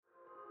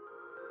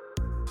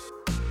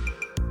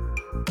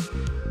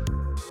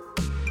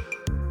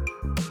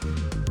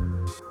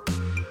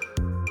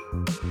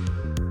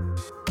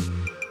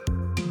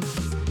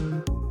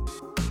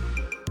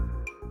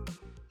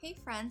Hey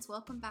friends,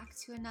 welcome back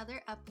to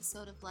another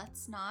episode of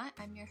Let's Not.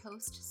 I'm your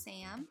host,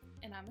 Sam.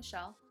 And I'm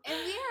Michelle. And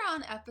we are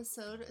on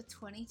episode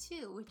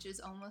 22, which is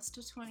almost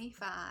to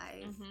 25.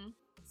 Mm-hmm.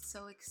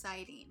 So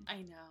exciting. I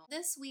know.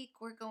 This week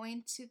we're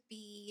going to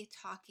be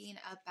talking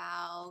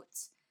about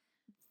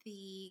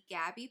the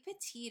Gabby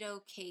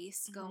Petito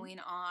case going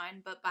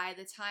on, but by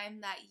the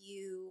time that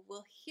you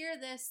will hear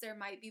this, there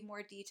might be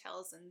more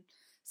details and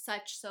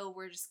such, so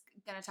we're just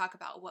going to talk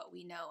about what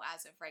we know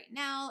as of right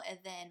now, and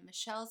then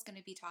Michelle's going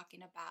to be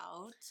talking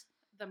about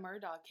the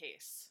Murdaugh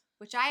case,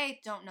 which I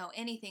don't know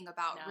anything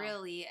about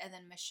really, and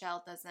then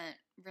Michelle doesn't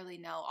really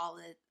know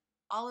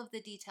all of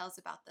the details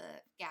about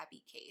the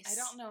Gabby case. I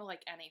don't know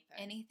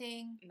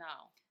anything.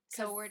 No.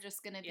 So we're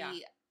just going to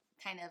be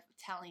kind of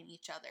telling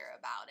each other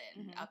about it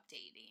and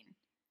updating.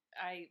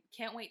 I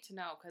can't wait to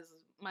know because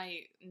my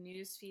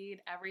news feed,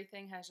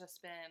 everything has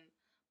just been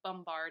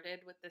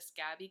bombarded with this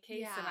Gabby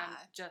case, and I'm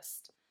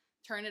just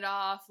turn it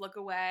off, look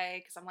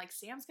away, because I'm like,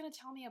 Sam's gonna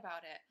tell me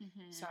about it.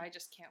 So I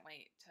just can't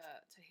wait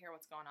to hear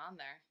what's going on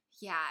there.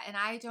 Yeah, and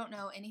I don't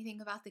know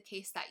anything about the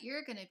case that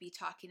you're gonna be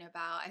talking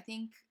about. I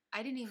think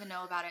I didn't even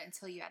know about it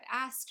until you had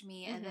asked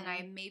me, and then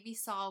I maybe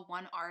saw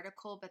one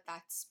article, but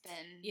that's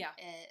been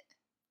it.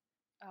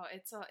 Oh,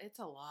 it's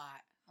a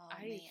lot. Oh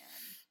man.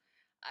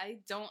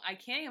 I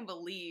can't even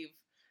believe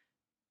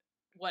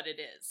what it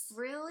is.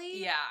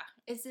 Really? Yeah.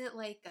 Is it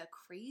like a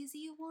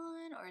crazy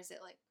one, or is it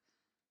like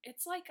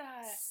it's like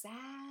a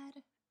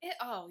sad?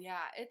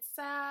 It's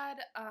sad.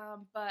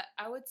 But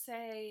I would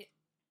say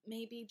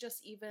maybe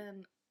just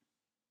even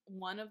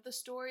one of the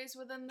stories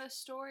within this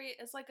story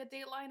is like a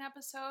Dateline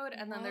episode,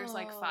 and then there's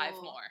like 5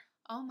 more.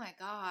 Oh my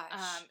gosh.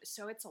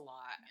 So it's a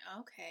lot.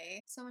 Okay.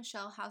 So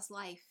Michelle, how's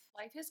life?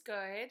 Life is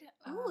good.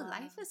 Ooh,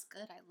 life is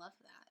good. I love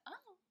that.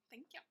 Oh,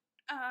 thank you.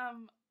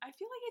 I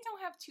feel like I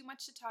don't have too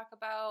much to talk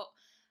about.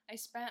 I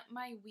spent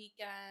my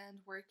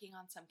weekend working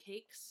on some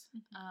cakes.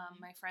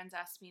 My friends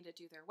asked me to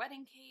do their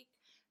wedding cake,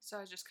 so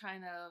I was just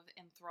kind of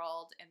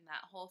enthralled in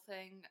that whole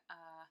thing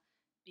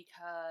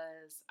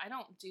because I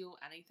don't do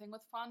anything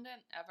with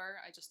fondant ever.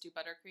 I just do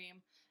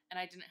buttercream, and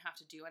I didn't have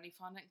to do any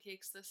fondant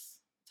cakes this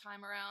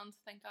time around,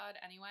 thank God,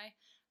 anyway.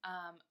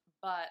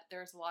 But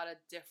there's a lot of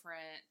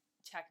different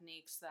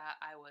techniques that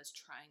I was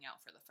trying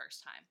out for the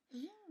first time.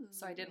 Ooh.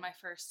 So I did my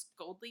first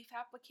gold leaf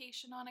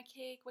application on a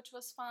cake, which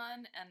was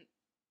fun and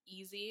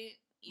easier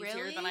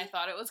than I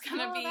thought it was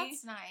gonna be.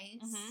 That's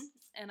nice.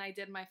 And I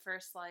did my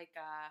first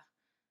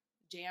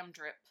jam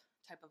drip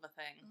type of a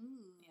thing.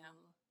 Ooh. Yeah,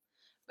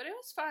 but it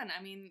was fun.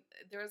 I mean,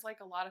 there was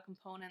like a lot of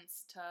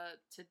components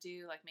to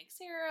do, like make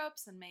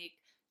syrups and make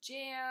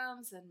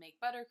jams and make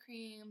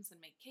buttercreams and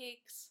make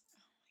cakes.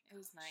 It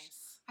was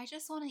nice. I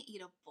just want to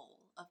eat a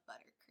bowl of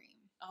buttercream.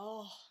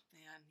 Oh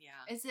man,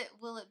 yeah.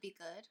 Will it be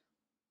good?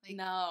 Like,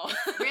 no.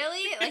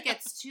 Really? Like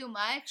it's too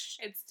much?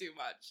 It's too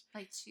much.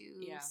 Like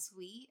too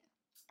sweet?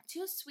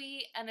 Too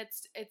sweet, and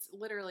it's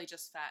literally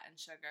just fat and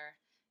sugar.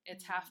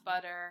 It's half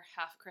butter,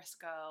 half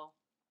Crisco,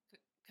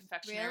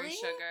 confectionery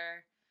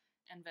sugar,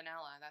 and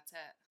vanilla. That's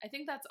it. I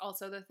think that's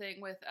also the thing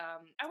with,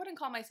 I wouldn't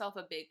call myself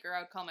a baker,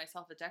 I would call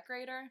myself a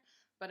decorator,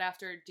 but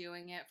after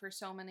doing it for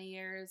so many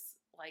years,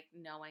 like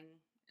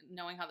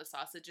knowing how the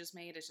sausage is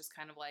made is just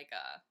kind of like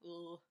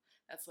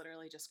that's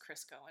literally just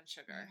Crisco and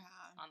sugar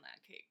on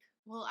that cake.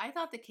 Well, I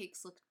thought the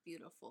cakes looked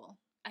beautiful.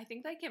 I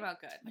think they came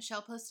out good.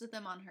 Michelle posted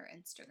them on her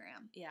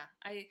Instagram. Yeah,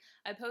 I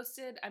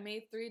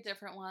made 3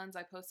 different ones.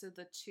 I posted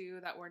the 2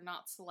 that were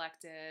not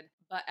selected,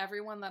 but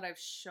everyone that I've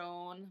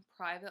shown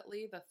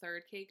privately, the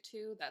 3rd cake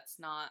to, that's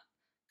not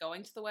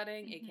going to the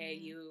wedding, aka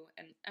you,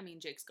 and I mean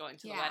Jake's going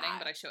to the wedding,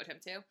 but I showed him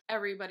too.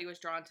 Everybody was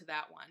drawn to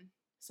that one.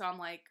 So I'm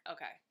like,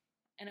 okay.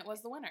 And it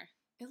was the winner.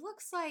 It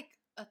looks like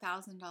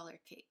 $1,000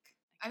 cake.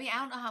 I mean, I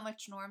don't know how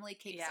much normally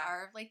cakes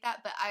are like that,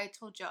 but I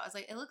told Joe, I was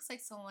like, it looks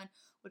like someone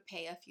would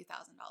pay a few $1,000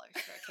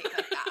 for a cake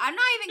like that. I'm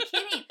not even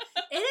kidding.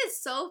 It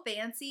is so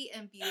fancy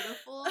and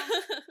beautiful.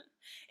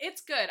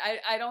 It's good.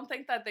 I don't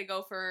think that they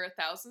go for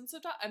thousands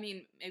of dollars. I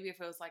mean, maybe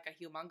if it was like a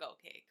humongo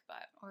cake,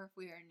 but. Or if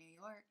we were in New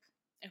York.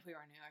 If we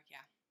were in New York,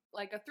 yeah.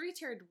 Like a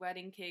 3-tiered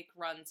wedding cake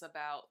runs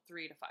about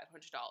 $300 to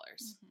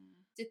 $500.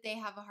 Did they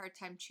have a hard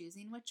time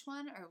choosing which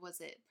one, or was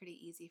it pretty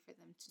easy for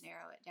them to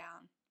narrow it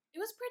down? It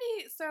was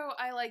pretty, so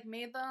I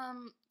made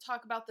them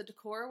talk about the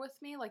decor with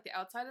me, like the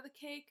outside of the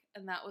cake,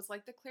 and that was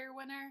like the clear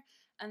winner.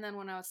 And then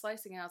when I was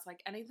slicing it, I was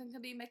like, anything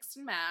can be mixed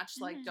and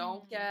matched. Like,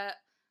 don't get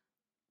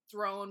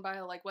thrown by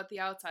like what the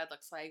outside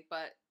looks like,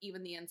 but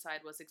even the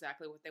inside was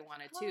exactly what they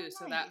wanted too. Nice.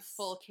 So that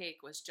full cake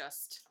was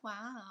just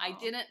wow. I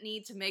didn't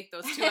need to make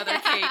those 2 other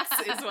cakes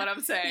is what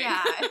I'm saying.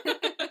 Yeah.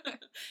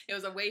 It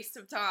was a waste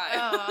of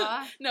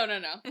time. No.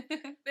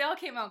 They all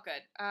came out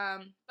good.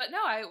 But no,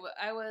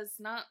 I was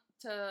not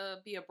to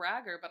be a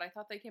bragger, but I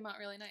thought they came out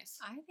really nice.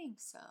 I think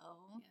so.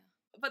 Yeah.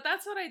 But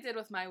that's what I did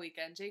with my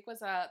weekend. Jake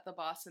was at the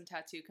Boston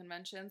Tattoo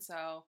Convention,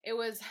 so it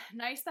was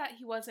nice that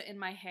he wasn't in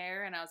my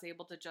hair and I was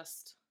able to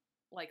just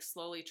like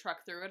slowly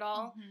truck through it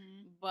all,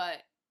 but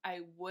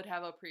I would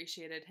have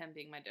appreciated him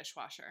being my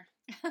dishwasher.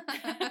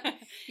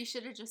 You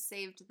should have just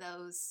saved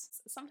those.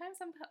 Sometimes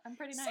I'm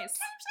pretty nice.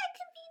 Sometimes I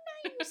can be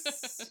nice.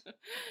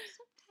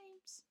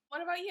 Sometimes.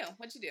 What about you?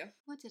 What'd you do?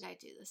 What did I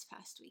do this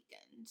past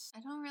weekend?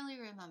 I don't really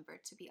remember,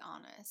 to be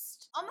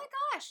honest. Oh my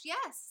gosh,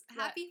 yes.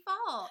 Happy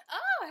fall.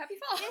 Oh, happy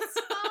fall. It's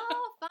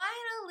fall,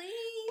 finally.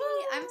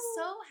 Woo. I'm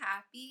so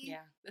happy.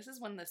 Yeah, this is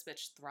when this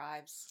bitch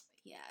thrives.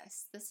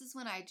 Yes, this is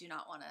when I do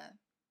not want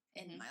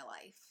to end my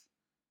life.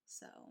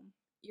 So.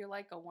 You're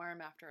like a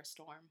worm after a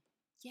storm.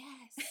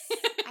 Yes,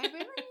 I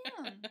really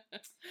am.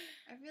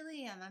 I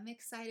really am. I'm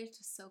excited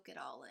to soak it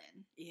all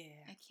in.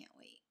 Yeah. I can't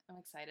wait. I'm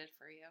excited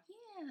for you.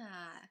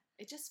 Yeah.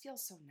 It just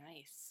feels so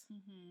nice.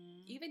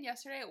 Mm-hmm. Even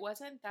yesterday, it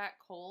wasn't that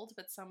cold,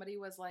 but somebody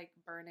was like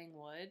burning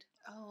wood.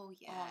 Oh,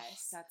 yes.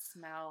 Oh, that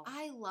smell.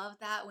 I love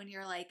that when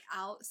you're like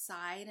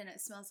outside and it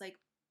smells like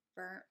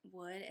burnt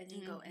wood and then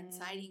you go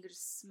inside and you can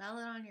just smell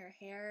it on your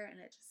hair and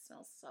it just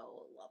smells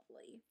so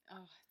lovely.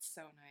 Oh, it's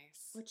so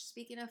nice. Which,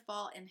 speaking of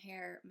fall and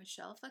hair,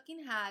 Michelle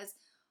fucking has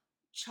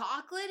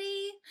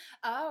chocolatey,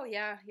 oh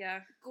yeah,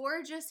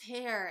 gorgeous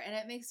hair, and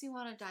it makes me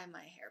want to dye my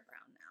hair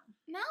brown now.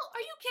 No,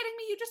 are you kidding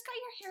me? You just got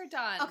your hair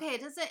done.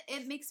 Okay,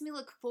 it makes me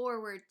look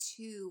forward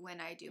to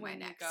when I do my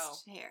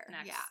next hair.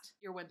 Next, yeah.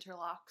 Your winter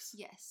locks.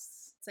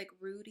 Yes. It's like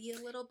rooty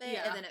a little bit,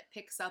 Yeah. and then it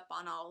picks up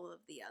on all of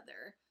the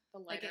other, The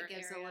lighter like it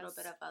gives areas. a little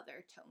bit of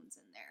other tones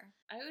in there.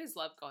 I always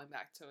love going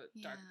back to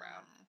dark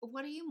brown.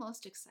 What are you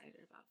most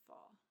excited about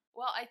fall?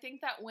 Well, I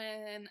think that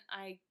when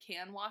I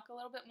can walk a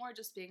little bit more,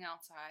 just being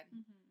outside.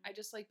 I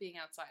just like being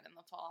outside in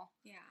the fall.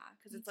 Yeah,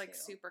 because it's like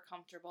super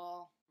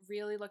comfortable.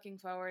 Really looking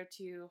forward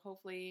to,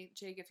 hopefully,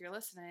 Jake, if you're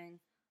listening,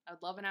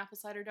 I'd love an apple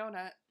cider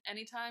donut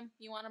anytime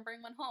you want to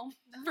bring one home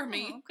for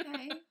me.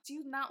 Okay. Do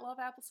you not love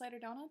apple cider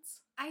donuts?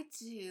 I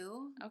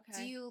do.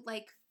 Okay. Do you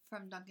like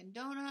from Dunkin'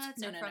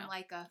 Donuts or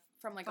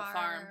from like a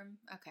farm?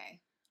 Okay.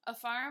 A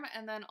farm,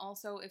 and then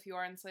also if you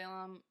are in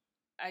Salem,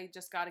 I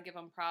just got to give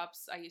them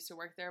props. I used to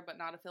work there, but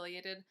not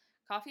affiliated.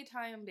 Coffee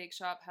Time Bake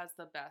Shop has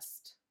the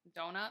best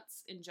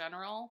donuts in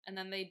general, and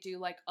then they do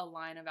like a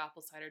line of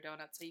apple cider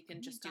donuts. So you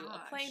can just do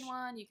a plain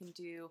one, you can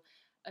do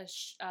a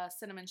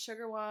cinnamon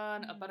sugar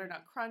one, a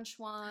butternut crunch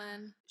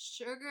one.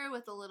 Sugar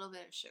with a little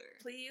bit of sugar.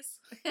 Please.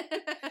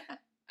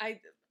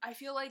 I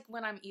feel like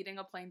when I'm eating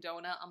a plain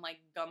donut, I'm like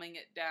gumming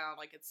it down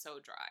like it's so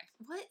dry.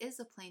 What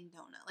is a plain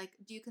donut? Like,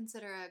 do you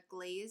consider a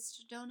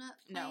glazed donut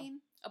plain? No.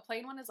 A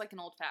plain one is like an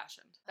old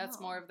fashioned. That's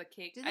more of the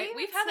cake.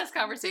 We've had this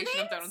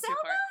conversation of donuts before.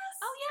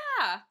 Oh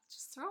yeah.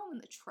 Just throw them in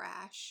the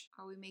trash.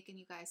 Are we making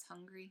you guys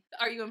hungry?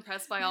 Are you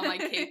impressed by all my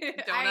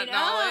cake donut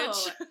knowledge?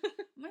 Oh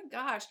my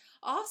gosh.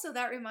 Also,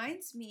 that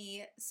reminds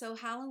me, so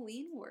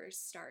Halloween Wars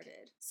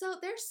started. So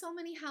there's so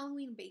many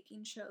Halloween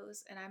baking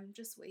shows, and I'm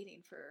just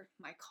waiting for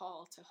my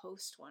call to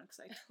host one because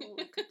I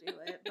totally could do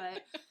it.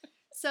 But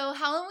so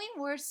Halloween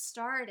Wars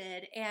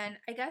started, and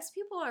I guess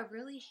people are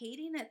really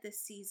hating it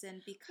this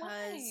season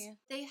because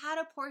they had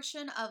a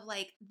portion of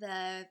like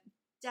the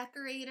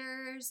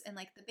decorators and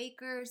like the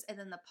bakers and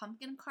then the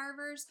pumpkin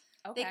carvers.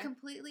 They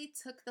completely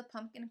took the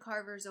pumpkin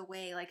carvers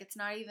away. Like, it's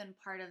not even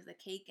part of the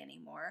cake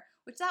anymore,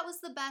 which that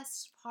was the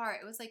best part.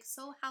 It was like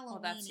so Halloween-y.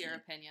 Well, that's your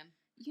opinion.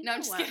 You know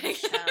I'm just what, kidding.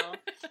 Michelle? How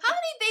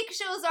many bake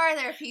shows are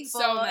there,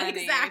 people? So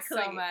many. Exactly.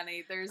 So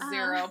many. There's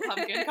zero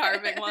pumpkin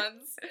carving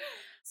ones.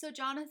 So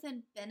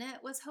Jonathan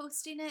Bennett was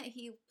hosting it.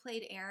 He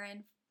played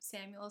Aaron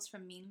Samuels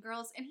from Mean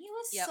Girls, and he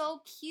was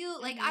so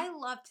cute. Like, I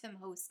loved him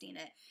hosting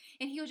it.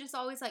 And he would just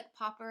always like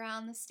pop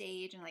around the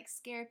stage and like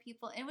scare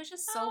people. And it was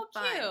just so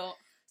fun. Cute.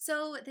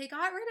 So they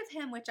got rid of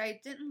him, which I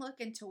didn't look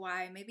into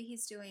why. Maybe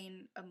he's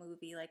doing a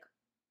movie. Like,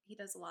 he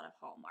does a lot of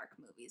Hallmark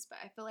movies, but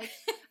I feel like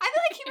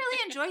he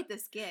really enjoyed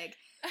this gig.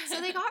 So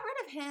they got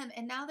rid of him,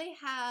 and now they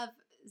have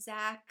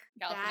Zach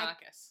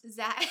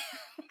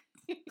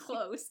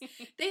close.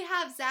 They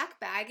have Zach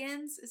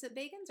Baggins. Is it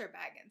Bagans or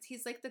Baggins?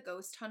 He's like the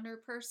ghost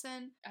hunter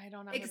person. I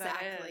don't know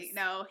exactly. Who that is.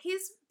 No,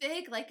 he's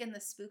big like in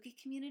the spooky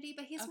community,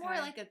 but he's more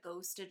like a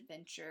ghost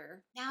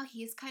adventure. Now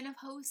he's kind of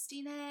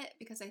hosting it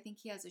because I think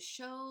he has a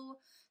show,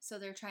 so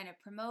they're trying to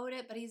promote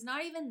it, but he's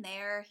not even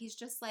there. He's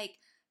just like,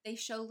 they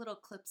show little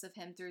clips of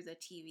him through the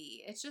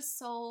TV. It's just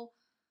so...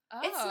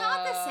 It's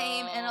not the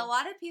same, and a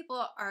lot of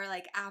people are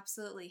like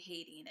absolutely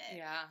hating it.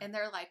 Yeah. And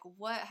they're like,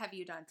 what have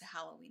you done to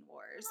Halloween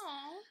Wars?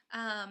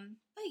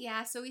 But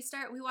yeah, so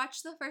we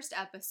watched the first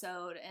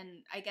episode,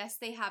 and I guess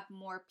they have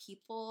more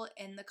people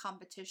in the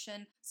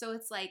competition. So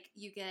it's like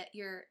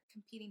you're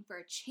competing for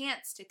a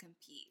chance to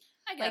compete.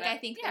 I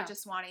think they're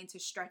just wanting to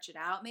stretch it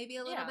out maybe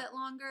a little bit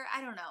longer.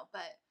 I don't know,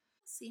 but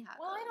see how it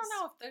goes. I don't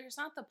know. If there's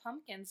not the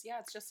pumpkins,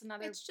 it's just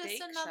another bake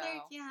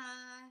show. Yeah.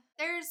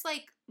 There's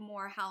like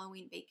more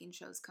Halloween baking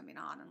shows coming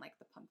on and like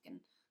the pumpkin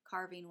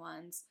carving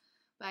ones.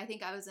 But I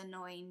think I was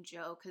annoying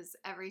Joe because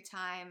every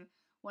time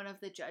one of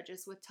the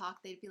judges would talk,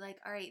 they'd be like,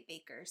 all right,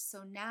 bakers,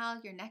 so now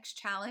your next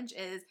challenge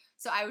is...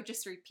 So I would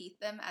just repeat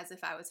them as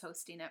if I was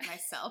hosting it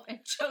myself. And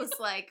Joe's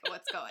like,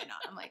 what's going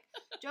on? I'm like,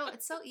 Joe,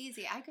 it's so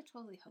easy. I could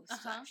totally host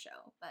that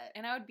show.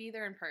 And I would be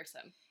there in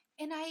person.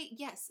 And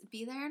yes,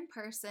 be there in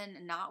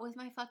person, not with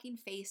my fucking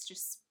face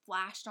just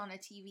flashed on a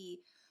TV.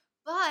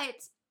 But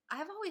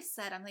I've always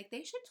said, I'm like,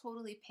 they should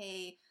totally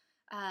pay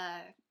uh,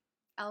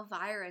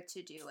 Elvira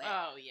to do it.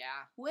 Oh,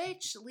 yeah.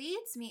 Which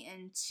leads me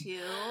into...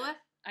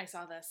 I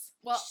saw this.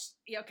 Well,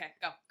 yeah, okay,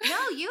 go.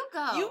 No, you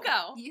go. You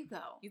go. You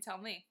go. You tell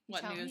me You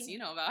what tell news me. you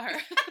know about her.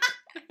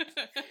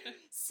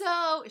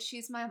 So,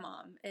 she's my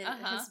mom. It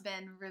has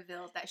been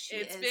revealed that she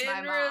is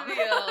my mom.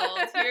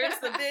 Revealed. Here's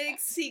the big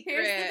secret.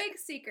 Here's the big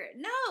secret.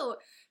 No.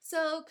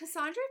 So,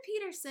 Cassandra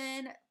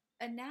Peterson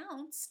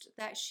announced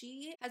that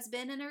she has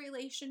been in a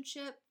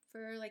relationship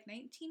for like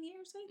 19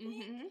 years, I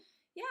think. Mm-hmm.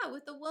 Yeah,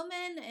 with a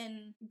woman,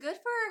 and good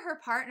for her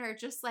partner.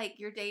 Just like,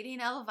 you're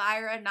dating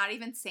Elvira, not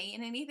even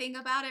saying anything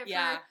about it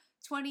for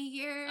 20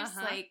 years.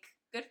 Like,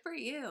 good for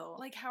you.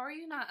 Like, how are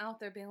you not out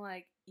there being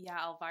like, yeah,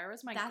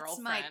 Elvira's my girlfriend. That's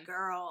my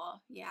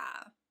girl.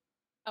 Yeah.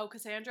 Oh,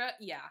 Cassandra?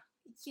 Yeah.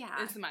 Yeah.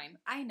 It's mine.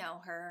 I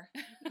know her.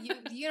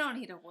 You don't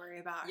need to worry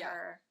about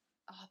her.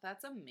 Oh,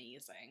 that's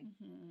amazing.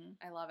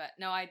 Mm-hmm. I love it.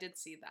 No, I did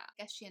see that.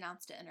 I guess she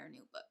announced it in her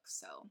new book,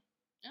 so.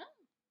 Oh,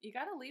 you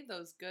got to leave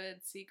those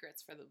good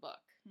secrets for the book.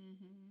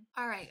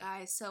 Mm-hmm. All right,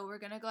 guys. So we're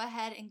going to go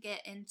ahead and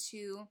get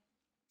into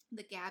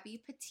the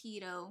Gabby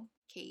Petito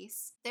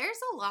case. There's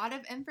a lot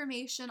of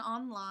information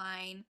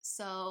online,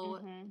 so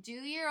do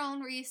your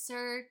own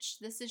research.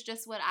 This is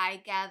just what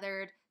I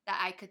gathered that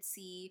I could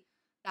see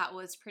that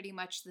was pretty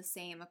much the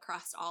same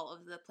across all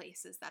of the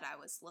places that I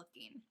was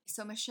looking.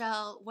 So,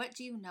 Michelle, what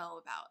do you know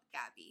about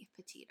Gabby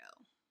Petito?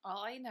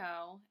 All I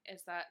know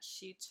is that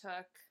she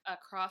took a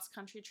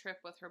cross-country trip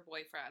with her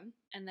boyfriend,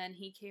 and then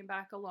he came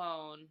back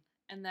alone.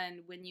 And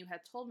then when you had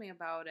told me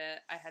about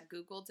it, I had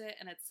Googled it,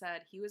 and it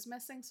said he was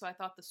missing, so I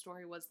thought the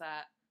story was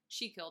that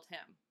she killed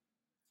him.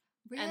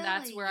 Really? And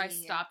that's where I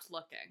stopped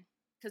looking.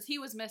 Because he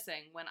was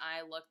missing when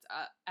I looked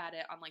at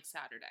it on, like,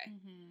 Saturday.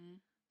 Mm-hmm.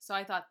 So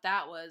I thought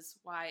that was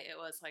why it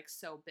was, like,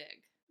 so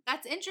big.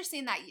 That's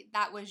interesting that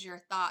that was your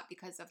thought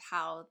because of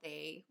how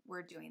they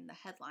were doing the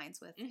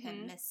headlines with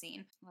him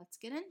missing. Let's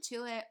get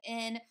into it.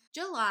 In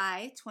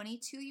July,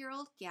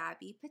 22-year-old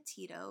Gabby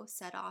Petito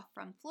set off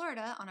from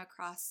Florida on a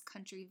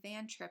cross-country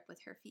van trip with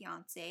her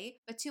fiancé.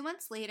 But 2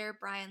 months later,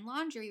 Brian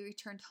Laundrie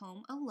returned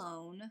home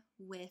alone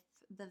with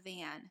the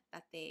van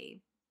that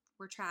they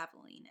were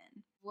traveling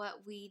in.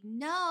 What we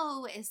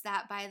know is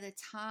that by the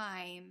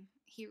time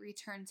he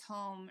returned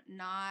home,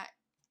 not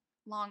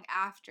long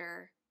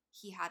after,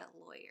 he had a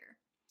lawyer.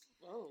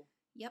 Whoa.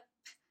 Yep.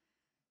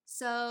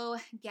 So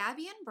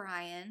Gabby and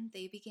Brian,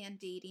 they began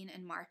dating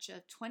in March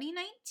of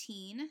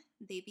 2019.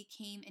 They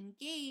became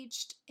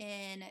engaged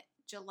in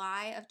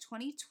July of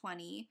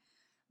 2020,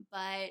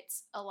 but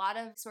a lot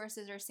of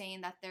sources are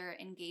saying that their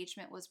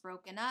engagement was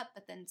broken up,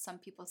 but then some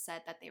people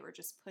said that they were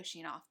just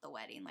pushing off the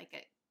wedding, like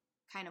it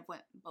kind of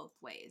went both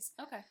ways.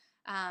 Okay.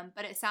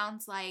 But it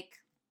sounds like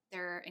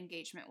their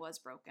engagement was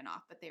broken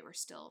off, but they were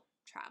still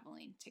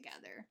traveling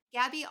together.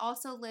 Gabby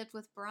also lived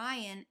with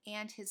Brian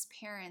and his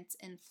parents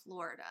in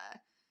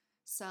Florida.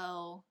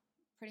 So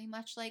pretty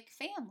much like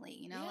family,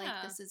 you know,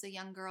 like this is a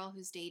young girl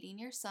who's dating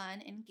your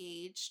son,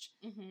 engaged,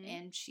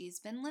 and she's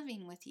been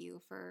living with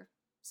you for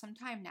some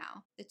time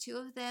now. The two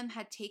of them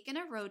had taken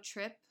a road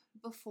trip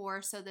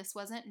before, so this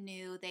wasn't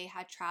new. They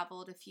had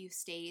traveled a few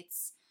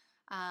states.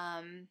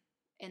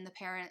 And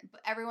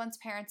everyone's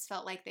parents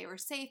felt like they were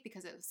safe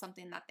because it was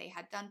something that they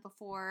had done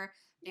before.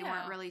 They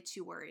weren't really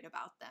too worried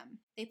about them.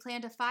 They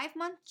planned a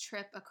 5-month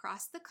trip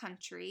across the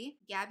country.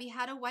 Gabby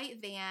had a white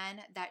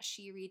van that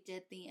she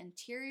redid the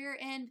interior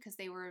in because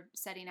they were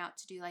setting out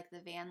to do like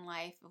the van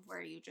life of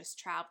where you just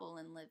travel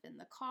and live in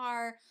the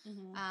car.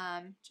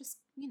 Just,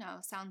 you know,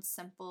 sounds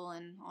simple,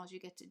 and all you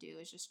get to do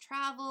is just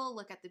travel,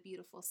 look at the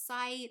beautiful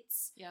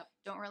sights. Yep.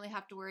 Don't really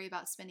have to worry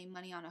about spending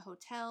money on a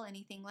hotel,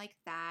 anything like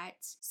that.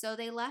 So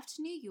they left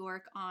New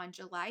York on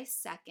July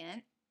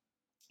 2nd.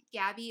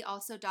 Gabby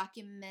also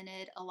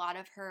documented a lot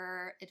of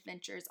her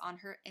adventures on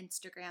her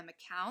Instagram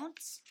account.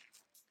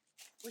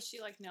 Was she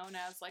like known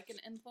as like an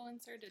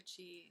influencer? Did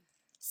she?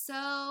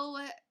 So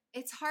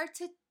it's hard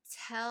to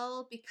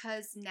tell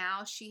because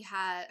now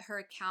her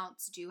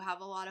accounts do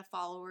have a lot of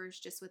followers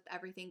just with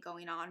everything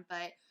going on,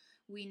 but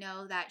we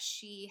know that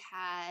she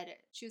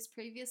was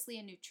previously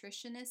a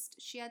nutritionist,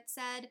 she had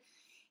said,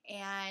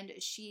 and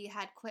she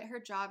had quit her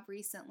job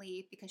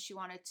recently because she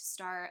wanted to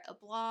start a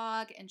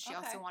blog, and she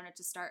also wanted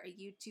to start a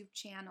YouTube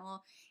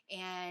channel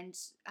and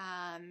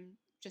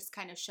just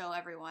kind of show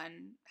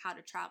everyone how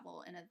to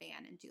travel in a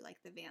van and do like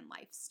the van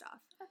life stuff.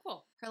 Oh,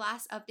 cool. Her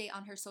last update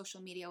on her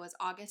social media was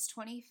August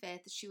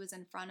 25th. She was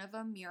in front of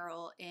a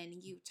mural in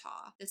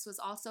Utah. This was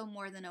also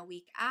more than a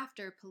week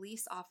after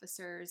police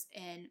officers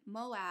in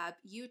Moab,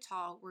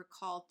 Utah were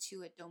called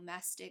to a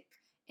domestic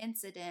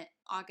incident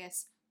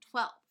August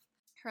 12th.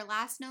 Her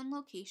last known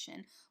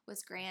location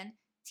was Grand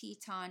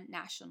Teton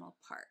National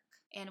Park.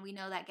 And we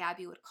know that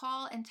Gabby would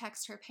call and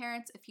text her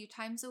parents a few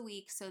times a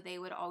week, so they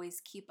would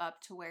always keep up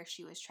to where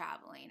she was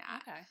traveling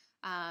at.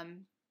 Okay.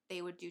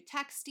 They would do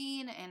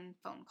texting and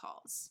phone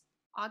calls.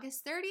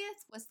 August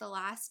 30th was the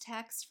last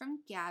text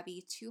from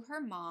Gabby to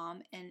her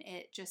mom, and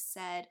it just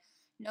said,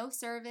 No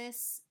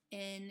service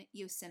in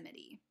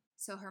Yosemite.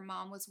 So her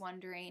mom was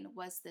wondering,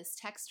 was this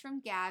text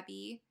from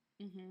Gabby?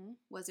 Mm-hmm.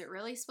 Was it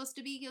really supposed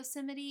to be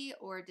Yosemite,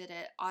 or did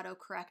it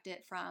autocorrect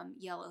it from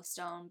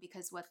Yellowstone?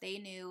 Because what they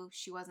knew,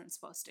 she wasn't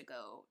supposed to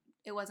go.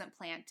 It wasn't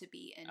planned to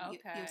be in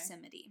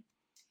Yosemite.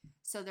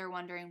 So they're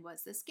wondering,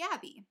 was this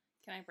Gabby?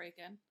 Can I break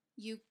in?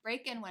 You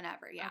break in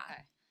whenever, yeah.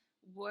 Okay.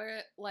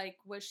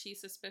 Was she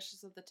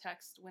suspicious of the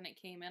text when it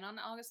came in on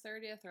August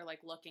 30th, or like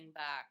looking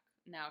back,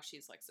 now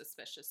she's like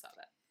suspicious of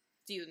it?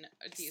 Do you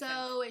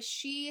think?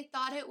 She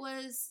thought it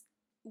was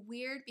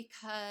weird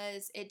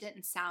because it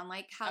didn't sound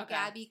like how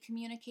Gabby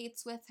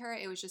communicates with her.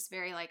 It was just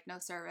very like no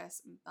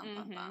service, bum,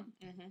 bum, bum.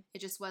 Mm-hmm. It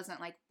just wasn't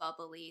like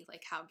bubbly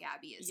like how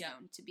Gabby is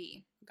known to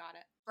be. Got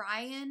it.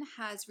 Brian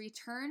has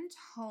returned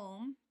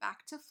home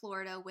back to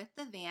Florida with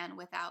the van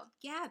without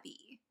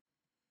Gabby.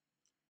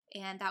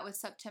 And that was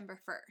September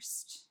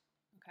 1st.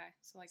 Okay,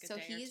 so like a day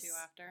or two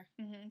after.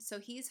 Mm-hmm, so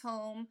he's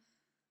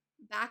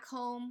back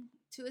home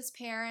to his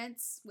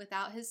parents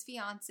without his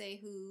fiance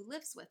who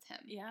lives with him.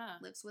 Yeah.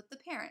 Lives with the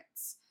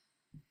parents.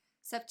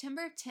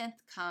 September 10th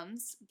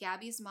comes.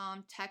 Gabby's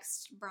mom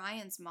texts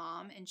Brian's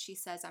mom and she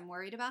says, I'm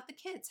worried about the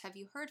kids. Have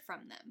you heard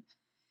from them?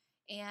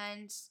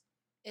 And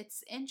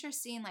it's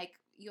interesting, like,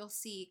 you'll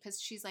see,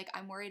 because she's like,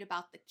 I'm worried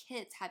about the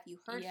kids. Have you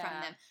heard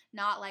from them?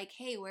 Not like,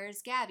 hey,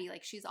 where's Gabby?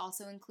 Like, she's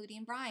also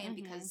including Brian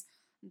because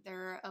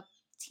they're a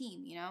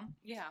team, you know?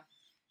 Yeah.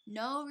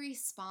 No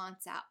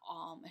response at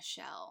all,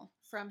 Michelle.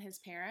 From his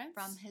parents?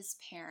 From his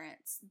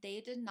parents.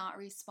 They did not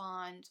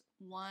respond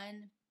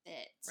one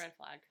bit. Red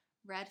flag.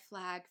 Red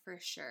flag for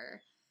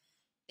sure.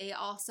 They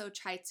also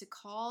tried to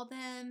call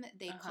them.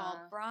 They called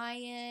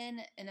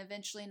Brian, and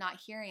eventually not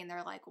hearing,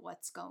 they're like,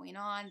 what's going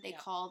on? They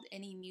called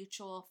any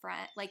mutual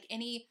friend, like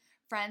any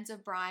friends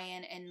of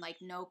Brian, and like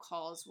no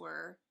calls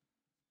were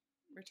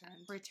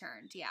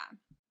returned. Yeah.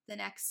 The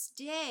next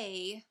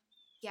day,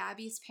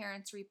 Gabby's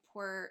parents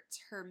report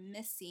her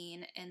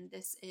missing, and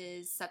this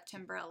is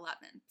September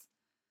 11th.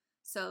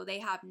 So they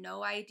have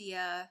no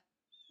idea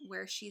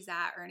where she's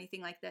at or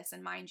anything like this.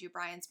 And mind you,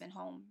 Brian's been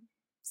home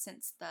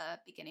since the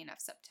beginning of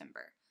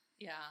September.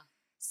 Yeah.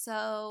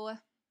 So.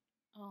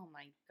 Oh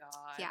my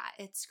God. Yeah,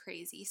 it's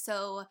crazy.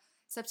 So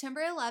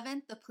September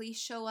 11th, the police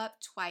show up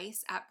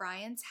twice at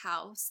Brian's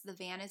house. The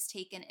van is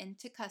taken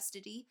into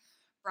custody.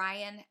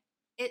 Brian,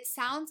 it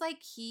sounds like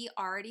he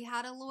already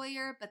had a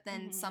lawyer, but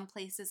then some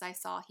places I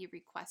saw he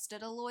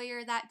requested a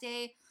lawyer that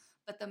day.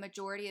 But the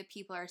majority of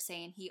people are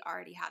saying he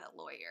already had a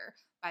lawyer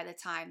by the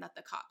time that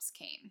the cops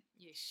came.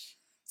 Yeesh.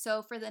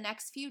 So for the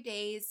next few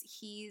days,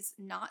 he's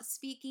not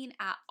speaking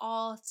at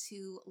all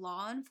to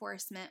law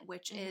enforcement,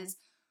 which is,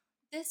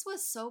 this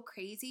was so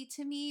crazy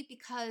to me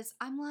because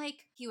I'm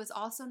like, he was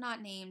also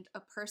not named a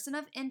person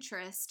of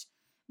interest,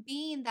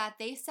 being that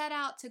they set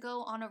out to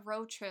go on a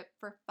road trip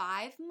for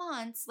 5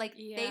 months. Like,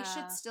 they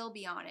should still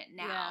be on it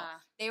now. Yeah.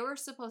 They were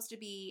supposed to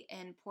be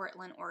in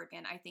Portland,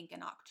 Oregon, I think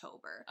in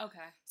October. Okay.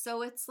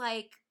 So it's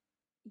like,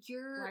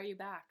 why are you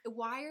back?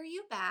 Why are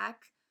you back?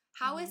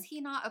 How is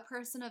he not a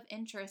person of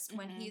interest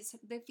when he's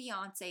the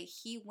fiance?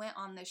 He went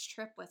on this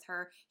trip with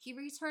her. He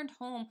returned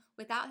home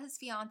without his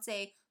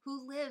fiance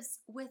who lives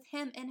with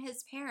him and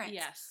his parents.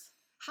 Yes.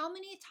 How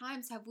many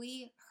times have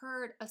we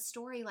heard a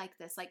story like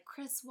this? Like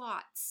Chris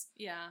Watts.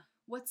 Yeah.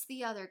 What's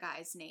the other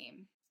guy's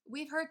name?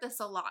 We've heard this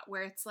a lot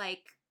where it's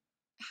like,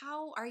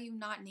 how are you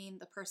not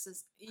named the person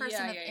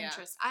of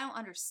interest? I don't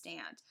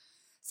understand.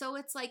 So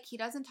it's like he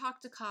doesn't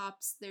talk to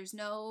cops. There's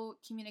no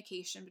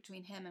communication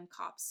between him and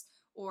cops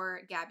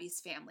or Gabby's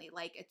family.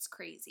 Like, it's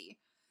crazy.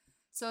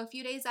 So a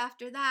few days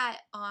after that,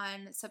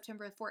 on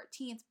September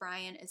 14th,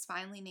 Brian is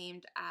finally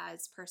named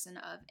as person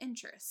of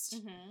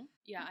interest.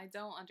 Yeah, I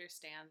don't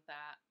understand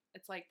that.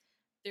 It's like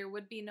there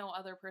would be no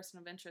other person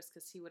of interest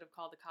because he would have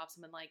called the cops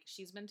and been like,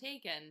 she's been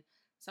taken.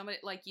 Somebody,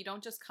 like, you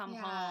don't just come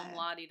home,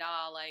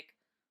 la-di-da, like,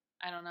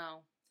 I don't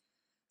know.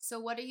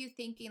 So what are you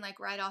thinking, like,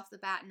 right off the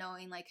bat,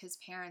 knowing, like, his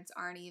parents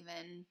aren't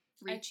even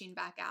reaching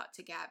back out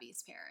to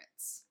Gabby's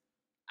parents?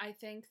 I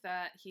think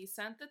that he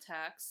sent the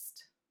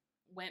text,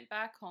 went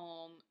back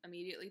home,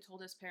 immediately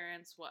told his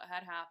parents what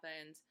had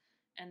happened,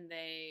 and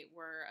they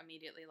were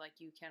immediately like,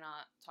 you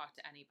cannot talk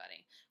to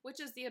anybody,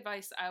 which is the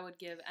advice I would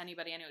give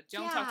anybody anyway.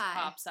 Don't talk to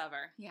cops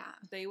ever. Yeah.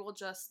 They will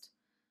just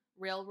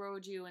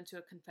railroad you into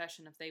a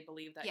confession if they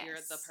believe that you're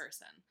the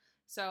person.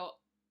 So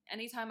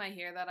anytime I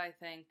hear that, I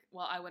think,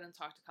 well, I wouldn't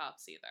talk to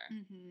cops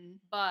either.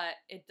 But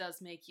it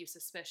does make you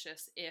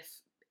suspicious if,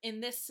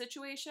 in this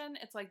situation,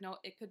 it's like, no,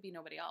 it could be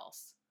nobody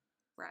else.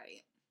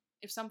 Right.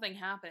 If something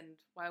happened,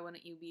 why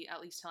wouldn't you be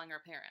at least telling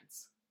our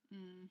parents?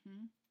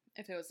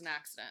 If it was an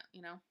accident,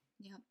 you know?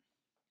 Yep.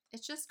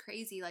 It's just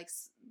crazy. Like,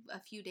 a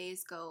few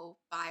days go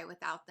by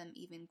without them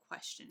even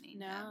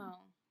questioning him.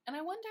 And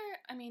I wonder,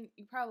 I mean,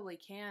 you probably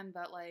can,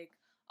 but like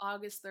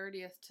August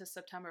 30th to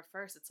September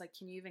 1st, it's like,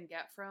 can you even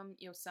get from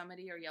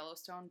Yosemite or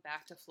Yellowstone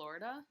back to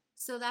Florida?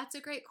 So that's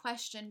a great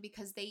question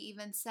because they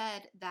even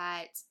said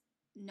that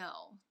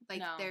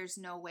there's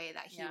no way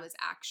that he was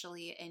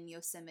actually in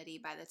Yosemite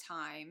by the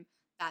time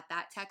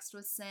that text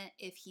was sent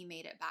if he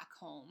made it back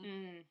home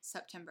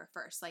September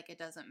 1st. Like, it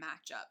doesn't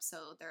match up.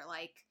 So they're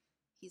like,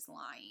 he's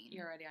lying.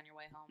 You're already on your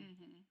way home.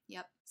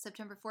 Yep.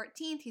 September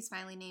 14th, he's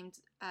finally named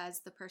as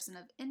the person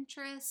of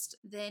interest.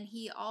 Then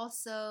he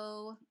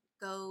also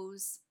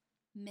goes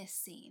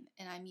missing,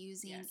 and I'm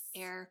using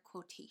air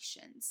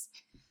quotations.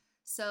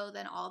 So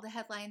then all the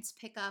headlines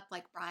pick up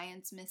like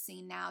Brian's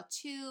missing now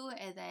too,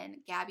 and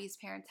then Gabby's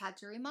parents had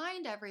to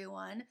remind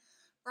everyone,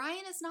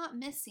 Brian is not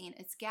missing.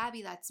 It's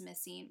Gabby that's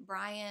missing.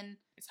 Brian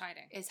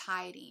is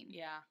hiding.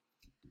 Yeah.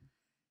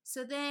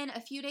 So then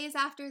a few days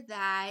after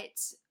that,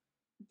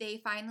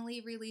 they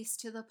finally released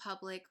to the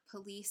public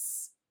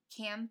police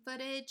cam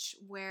footage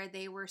where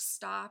they were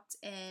stopped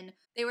in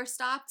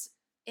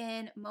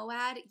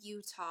Moab,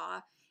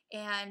 Utah.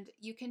 And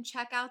you can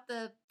check out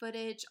the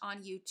footage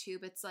on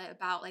YouTube. It's like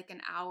about like an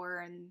hour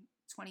and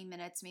 20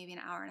 minutes, maybe an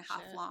hour and a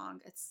half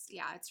long.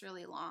 It's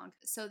really long.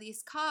 So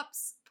these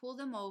cops pull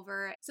them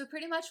over. So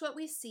pretty much what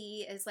we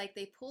see is like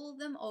they pull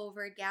them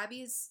over.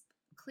 Gabby's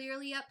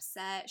clearly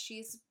upset.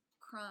 She's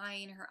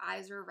crying. Her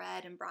eyes are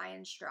red, and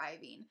Brian's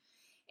driving.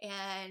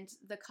 And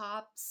the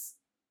cops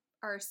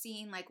are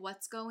seeing like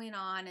what's going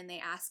on, and they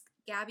ask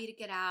Gabby to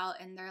get out,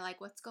 and they're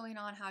like, what's going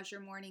on? How's your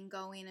morning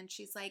going? And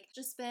she's like,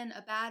 just been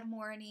a bad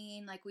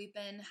morning. Like, we've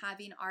been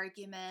having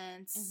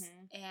arguments.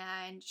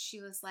 And she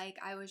was like,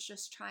 I was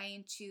just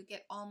trying to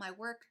get all my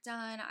work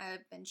done.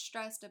 I've been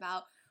stressed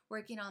about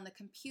working on the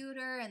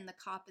computer. And the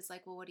cop is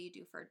like, well, what do you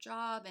do for a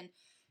job? And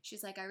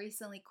she's like, I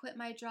recently quit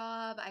my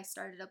job. I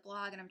started a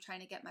blog and I'm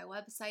trying to get my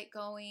website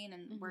going,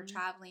 and we're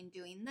traveling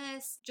doing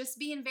this. Just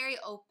being very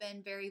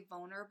open, very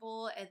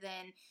vulnerable. And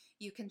then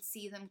you can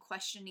see them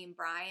questioning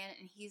Brian,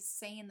 and he's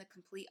saying the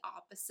complete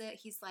opposite.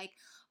 He's like,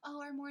 oh,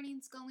 our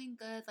morning's going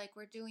good. Like,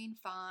 we're doing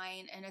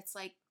fine. And it's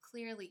like,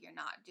 clearly you're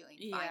not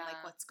doing fine.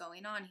 Like, what's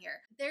going on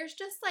here? There's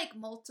just like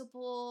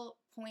multiple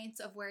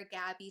points of where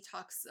Gabby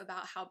talks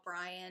about how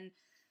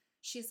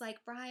she's like,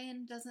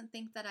 Brian doesn't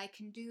think that I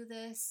can do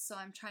this, so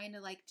I'm trying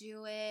to like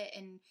do it.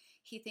 And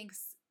he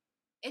thinks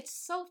it's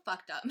so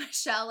fucked up,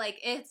 Michelle. Like,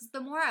 it's the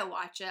more I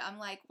watch it, I'm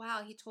like,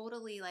 wow, he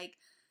totally like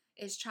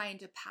is trying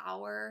to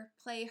power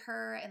play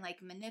her and like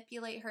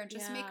manipulate her and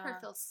just make her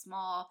feel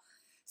small.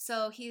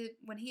 So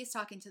when he's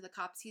talking to the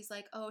cops, he's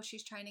like, oh,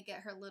 she's trying to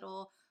get her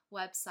little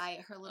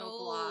website, her little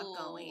blog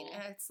going.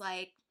 And it's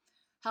like,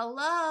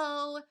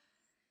 hello.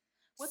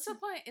 What's the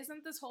point?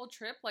 Isn't this whole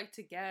trip like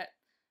to get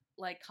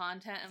like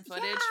content and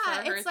footage for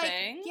her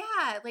thing?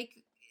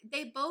 Like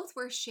they both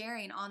were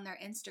sharing on their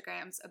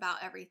Instagrams about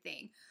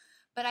everything.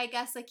 But I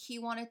guess like he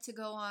wanted to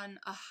go on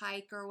a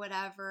hike or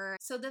whatever.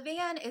 So the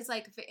van is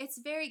like, it's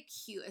very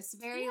cute. It's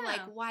very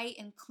like white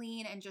and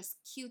clean and just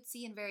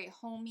cutesy and very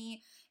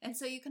homey. And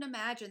so you can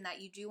imagine that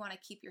you do want to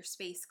keep your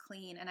space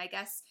clean. And I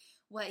guess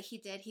what he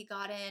did, he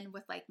got in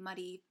with like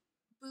muddy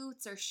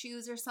boots or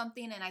shoes or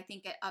something. And I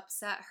think it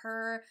upset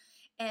her.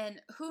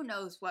 And who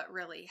knows what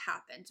really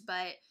happened.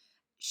 But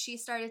she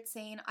started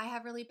saying, I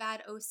have really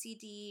bad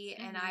OCD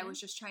and I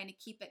was just trying to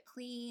keep it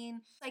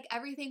clean. Like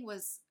everything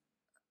was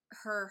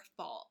her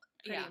fault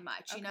pretty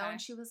much, you know? And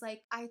she was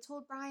like, I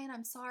told Brian,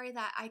 I'm sorry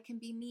that I can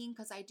be mean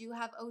because I do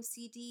have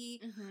OCD,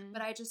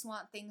 but I just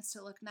want things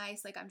to look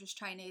nice. Like, I'm just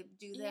trying to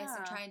do this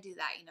and trying to do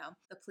that, you know?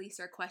 The police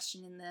are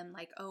questioning them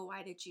like, oh,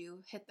 why did you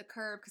hit the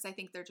curb? Because I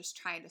think they're just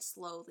trying to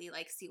slowly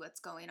like see what's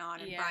going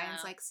on. And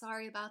Brian's like,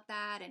 sorry about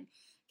that. And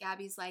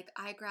Gabby's like,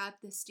 I grabbed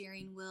the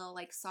steering wheel.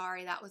 Like,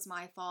 sorry, that was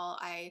my fault.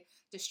 I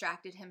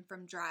distracted him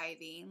from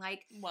driving.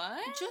 Like,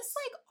 what? Just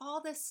like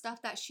all this stuff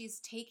that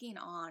she's taking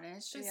on. And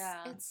it's just,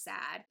 it's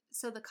sad.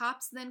 So the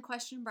cops then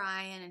question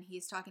Brian, and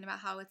he's talking about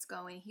how it's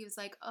going. He was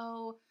like,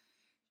 oh,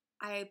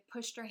 I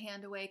pushed her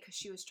hand away because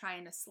she was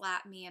trying to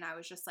slap me, and I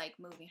was just like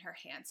moving her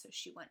hand so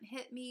she wouldn't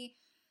hit me.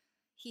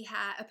 He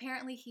had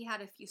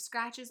a few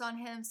scratches on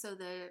him, so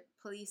the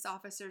police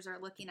officers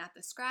are looking at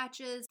the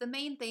scratches. The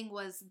main thing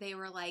was they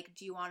were like,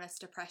 do you want us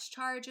to press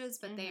charges?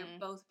 But they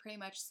both pretty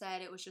much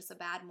said it was just a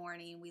bad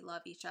morning. We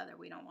love each other.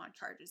 We don't want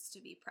charges to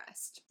be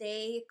pressed.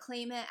 They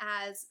claim it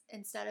as,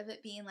 instead of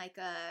it being like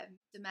a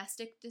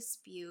domestic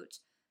dispute,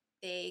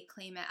 they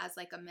claim it as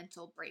like a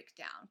mental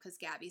breakdown because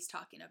Gabby's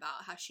talking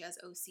about how she has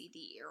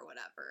OCD or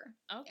whatever.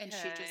 Okay. And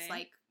she just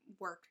like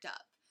worked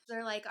up.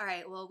 They're like, all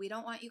right, well, we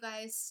don't want you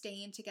guys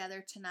staying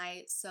together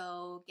tonight.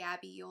 So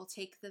Gabby, you'll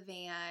take the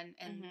van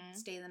and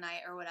stay the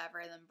night or whatever.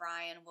 And then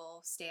Brian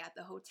will stay at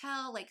the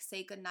hotel, like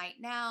say goodnight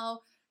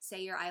now,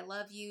 say your I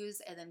love yous,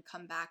 and then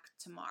come back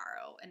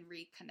tomorrow and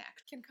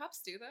reconnect. Can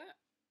cops do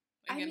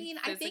that? I mean,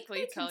 I think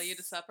they tell you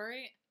to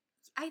separate?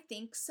 I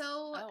think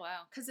so. Oh,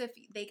 wow. Because if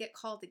they get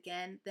called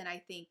again, then I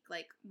think,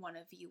 like, one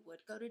of you would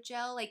go to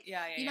jail. Like,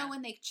 you know,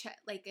 when they check,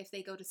 like, if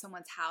they go to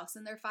someone's house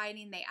and they're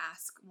fighting, they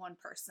ask one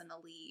person to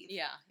leave.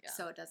 Yeah.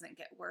 So it doesn't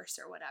get worse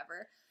or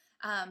whatever.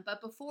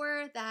 But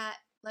before that,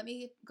 let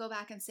me go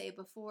back and say,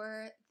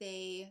 before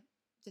they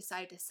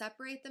decide to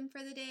separate them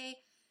for the day,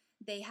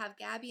 they have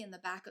Gabby in the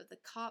back of the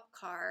cop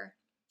car,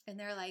 and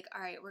they're like,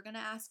 all right, we're going to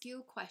ask you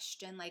a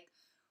question. Like,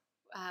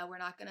 We're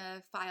not going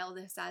to file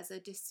this as a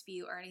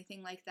dispute or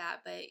anything like that,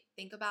 but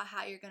think about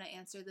how you're going to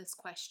answer this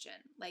question.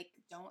 Like,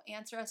 don't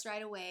answer us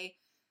right away.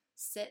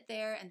 Sit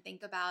there and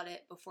think about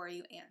it before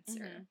you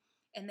answer. Mm-hmm.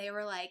 And they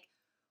were like,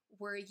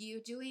 were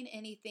you doing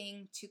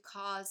anything to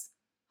cause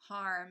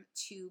harm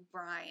to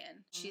Brian?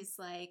 Mm-hmm. She's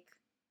like,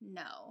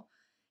 no.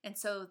 And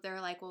so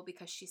they're like, well,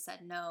 because she said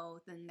no,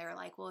 then they're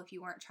like, well, if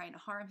you weren't trying to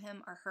harm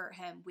him or hurt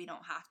him, we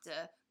don't have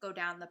to go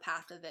down the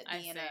path of it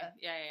being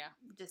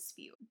a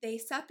dispute. They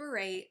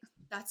separate.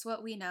 That's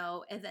what we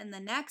know. And then the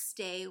next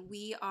day,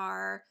 we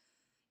are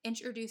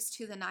introduced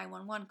to the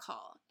 911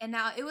 call. And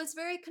now it was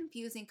very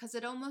confusing because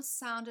it almost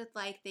sounded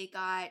like they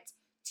got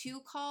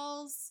 2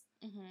 calls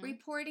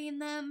reporting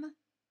them,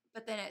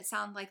 but then it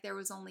sounded like there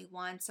was only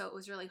one. So it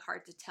was really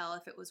hard to tell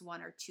if it was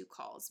 1 or 2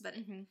 calls. But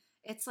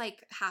it's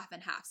like half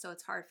and half, so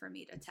it's hard for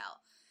me to tell.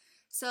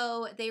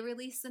 So they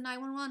released the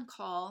 911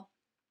 call.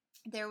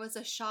 There was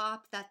a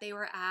shop that they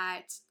were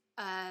at.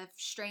 A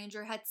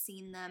stranger had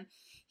seen them.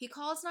 He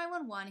calls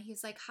 911.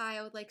 He's like, hi,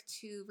 I would like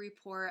to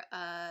report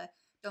a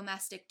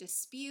domestic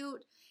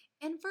dispute.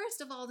 And first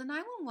of all, the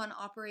 911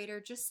 operator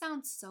just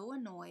sounds so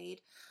annoyed.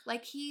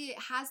 Like, he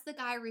has the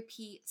guy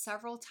repeat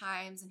several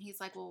times, and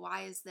he's like, well,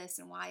 why is this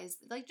and why is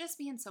like just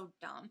being so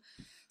dumb.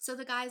 So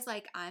the guy's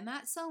like, I'm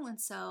at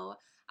so-and-so.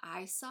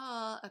 I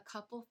saw a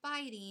couple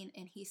fighting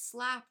and he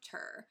slapped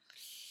her.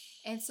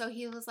 And so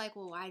he was like,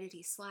 well, why did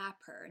he slap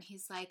her? And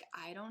he's like,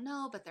 I don't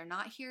know, but they're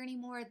not here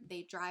anymore.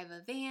 They drive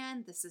a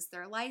van. This is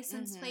their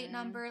license plate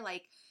number.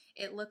 Like,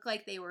 it looked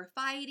like they were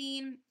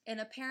fighting.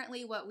 And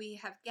apparently what we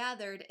have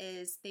gathered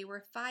is they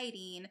were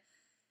fighting,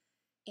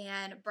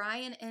 and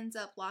Brian ends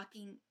up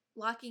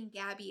locking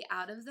Gabby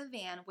out of the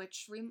van,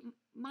 which,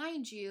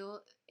 remind you,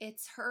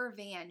 it's her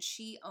van.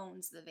 She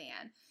owns the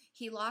van.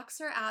 He locks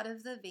her out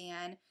of the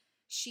van.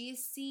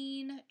 She's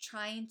seen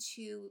trying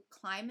to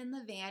climb in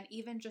the van,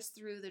 even just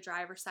through the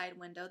driver's side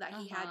window that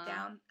he had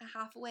down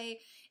halfway.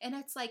 And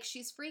it's like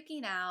she's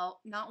freaking out,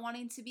 not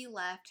wanting to be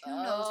left. Who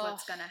knows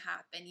what's going to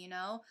happen, you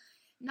know?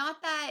 Not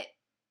that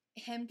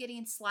him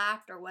getting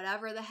slapped or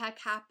whatever the heck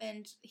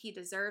happened, he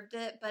deserved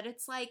it. But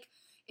it's like,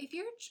 if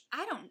you're,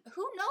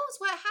 who knows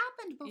what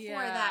happened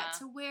before that,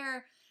 to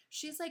where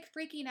she's like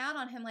freaking out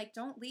on him, like,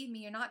 don't leave me.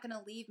 You're not going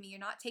to leave me. You're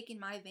not taking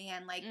my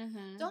van. Like,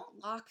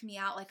 don't lock me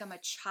out like I'm a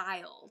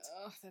child.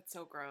 Oh, that's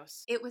so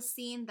gross. It was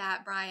seen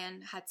that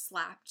Brian had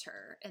slapped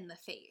her in the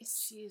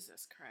face.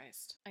 Jesus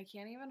Christ. I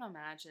can't even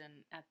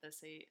imagine at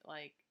this age,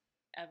 like,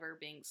 ever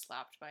being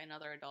slapped by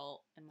another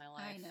adult in my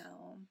life. I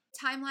know.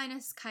 Timeline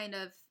is kind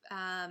of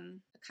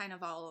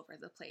all over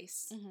the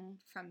place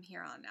from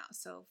here on out,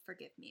 so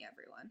forgive me,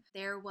 everyone.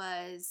 There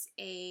was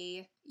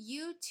a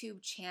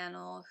YouTube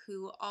channel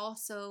who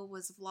also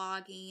was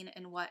vlogging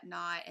and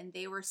whatnot, and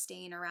they were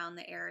staying around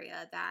the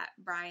area that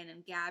Brian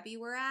and Gabby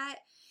were at.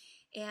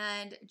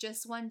 And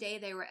just one day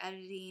they were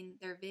editing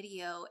their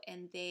video,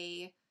 and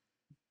they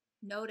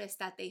noticed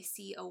that they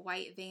see a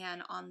white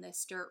van on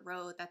this dirt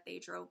road that they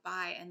drove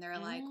by, and they're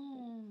like,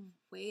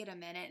 wait a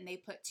minute. And they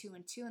put 2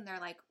 and 2, and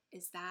they're like,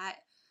 is that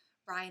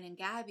Brian and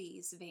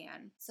Gabby's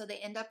van? So they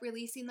end up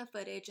releasing the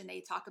footage, and they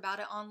talk about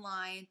it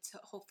online to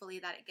hopefully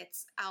that it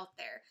gets out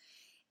there.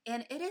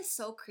 And it is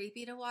so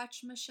creepy to watch,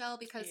 Michelle,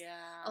 because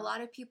a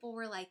lot of people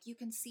were like, you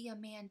can see a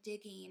man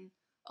digging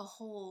a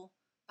hole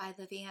by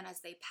the van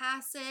as they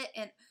pass it.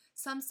 And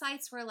some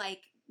sites were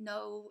like,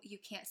 no, you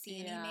can't see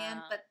any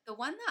man. But the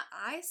one that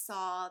I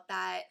saw,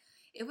 that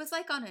it was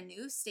like on a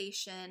news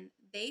station,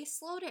 they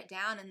slowed it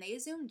down and they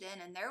zoomed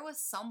in, and there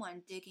was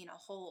someone digging a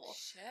hole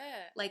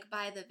like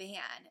by the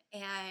van.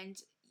 And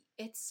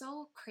it's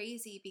so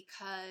crazy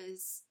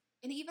because,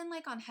 and even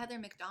like on Heather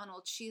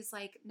McDonald, she's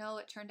like, no,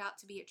 it turned out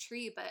to be a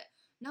tree, but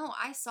no,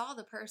 I saw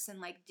the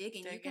person like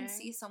digging. You can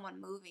see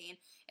someone moving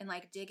and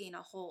like digging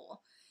a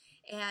hole.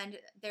 And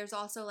there's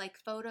also like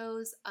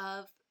photos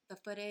of the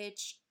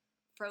footage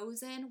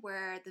frozen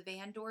where the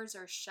van doors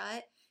are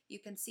shut. You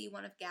can see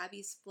one of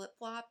Gabby's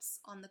flip-flops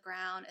on the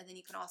ground, and then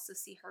you can also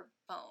see her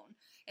phone.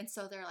 And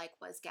so they're like,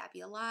 was Gabby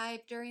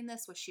alive during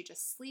this? Was she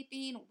just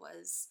sleeping?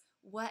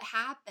 What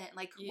happened?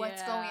 Like,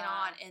 what's going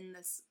on in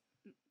this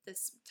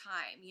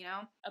time, you know?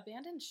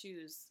 Abandoned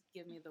shoes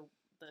give me the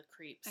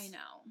creeps. I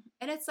know.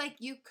 And it's like,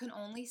 you can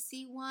only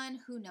see one.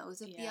 Who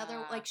knows if the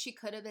other, like, she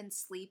could have been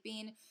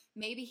sleeping.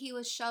 Maybe he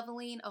was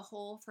shoveling a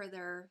hole for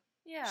their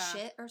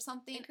shit or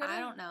something. I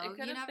don't know. It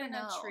could you have never been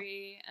know. A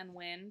tree and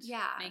wind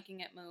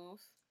making it move.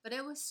 But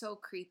it was so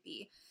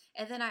creepy.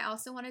 And then I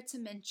also wanted to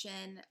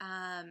mention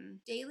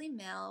Daily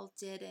Mail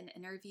did an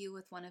interview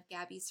with one of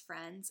Gabby's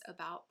friends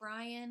about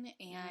Brian,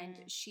 and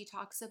she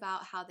talks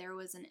about how there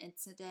was an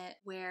incident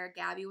where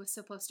Gabby was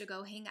supposed to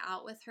go hang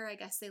out with her. I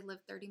guess they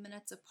lived 30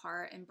 minutes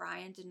apart, and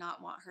Brian did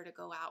not want her to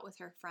go out with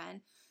her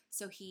friend.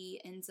 So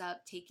he ends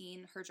up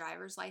taking her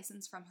driver's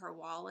license from her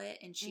wallet,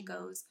 and she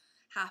goes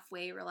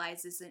halfway,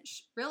 realizes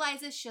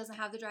she doesn't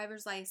have the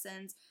driver's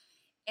license.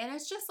 And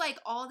it's just like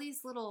all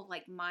these little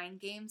like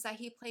mind games that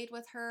he played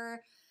with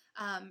her.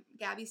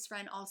 Gabby's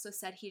friend also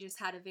said he just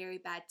had a very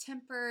bad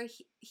temper.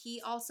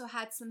 He also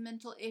had some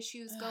mental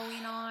issues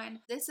going on.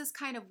 This is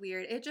kind of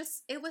weird.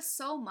 It was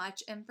so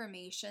much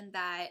information,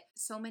 that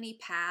so many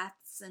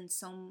paths and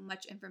so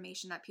much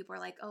information that people are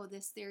like, oh,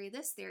 this theory.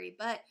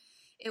 But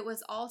it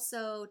was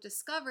also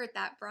discovered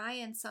that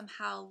Brian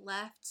somehow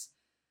left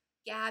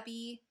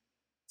Gabby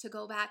to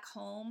go back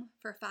home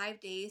for 5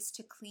 days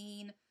to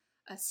clean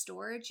a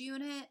storage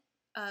unit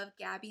of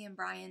Gabby and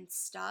Brian's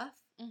stuff.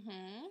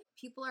 Mm-hmm.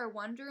 People are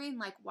wondering,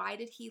 like, why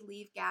did he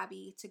leave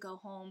Gabby to go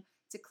home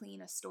to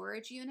clean a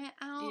storage unit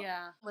out?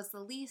 Yeah. Was the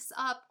lease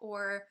up,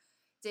 or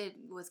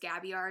was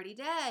Gabby already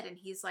dead and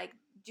he's like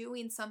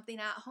doing something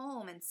at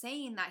home and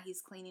saying that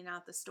he's cleaning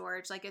out the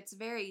storage? Like, it's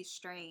very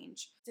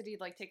strange. Did he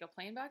like take a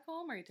plane back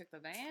home, or he took the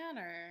van,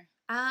 or?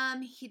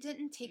 He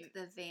didn't take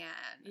the van,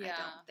 I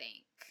don't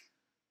think.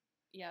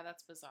 Yeah,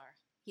 that's bizarre.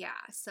 Yeah,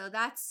 so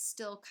that's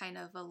still kind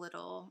of a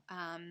little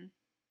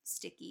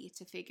sticky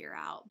to figure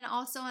out. And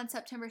also on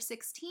September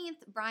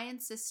 16th,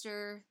 Brian's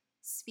sister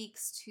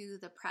speaks to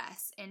the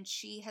press, and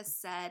she has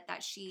said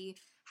that she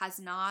has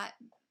not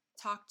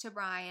talked to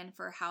Brian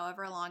for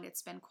however long.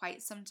 It's been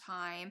quite some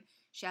time.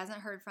 She hasn't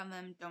heard from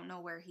him, don't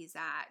know where he's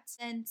at.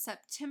 And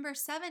September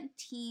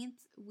 17th,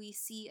 we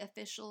see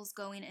officials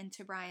going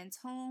into Brian's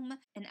home.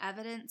 An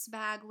evidence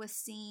bag was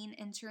seen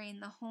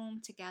entering the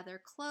home to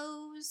gather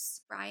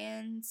clothes.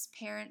 Brian's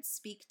parents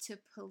speak to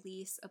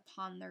police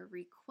upon their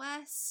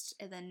request,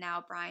 and then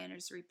now Brian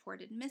is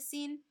reported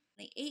missing.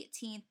 On the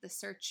 18th, the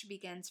search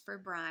begins for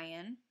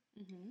Brian.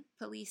 Mm-hmm.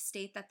 Police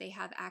state that they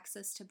have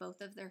access to both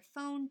of their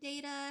phone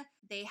data.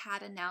 They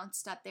had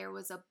announced that there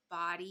was a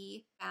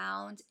body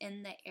found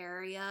in the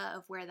area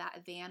of where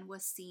that van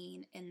was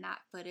seen in that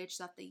footage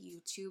that the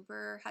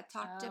YouTuber had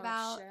talked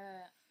about.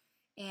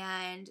 Shit.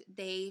 And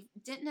they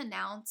didn't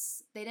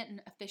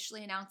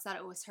officially announce that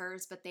it was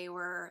hers, but they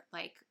were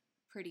like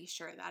pretty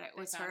sure that it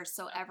was hers,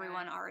 so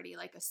everyone already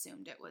like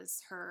assumed it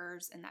was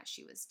hers and that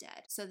she was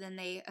dead. So then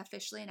they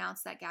officially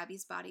announced that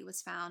Gabby's body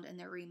was found in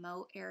the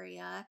remote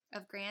area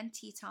of Grand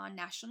Teton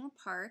National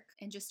Park.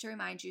 And just to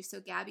remind you,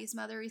 so Gabby's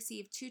mother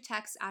received 2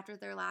 texts after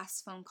their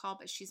last phone call,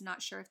 but she's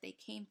not sure if they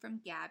came from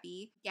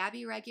Gabby.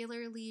 Gabby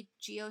regularly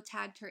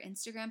geotagged her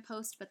Instagram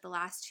post, but the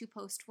last 2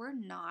 posts were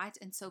not,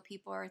 and so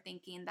people are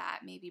thinking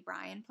that maybe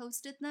Brian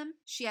posted them.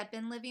 She had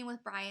been living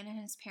with Brian and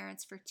his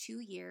parents for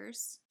 2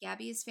 years.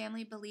 Gabby's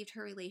family believed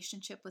her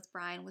relationship with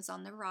Brian was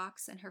on the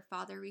rocks, and her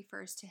father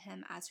refers to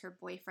him as her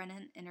boyfriend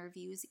in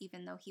interviews,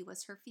 even though he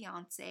was her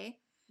fiance.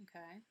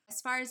 Okay.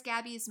 As far as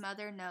Gabby's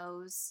mother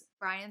knows,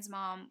 Brian's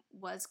mom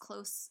was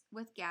close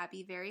with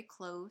Gabby, very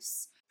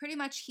close. Pretty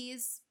much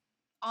he's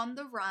on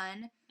the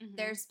run. Mm-hmm.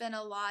 There's been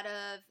a lot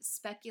of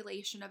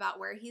speculation about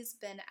where he's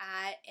been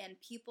at, and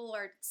people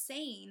are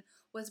saying,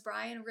 was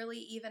Brian really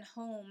even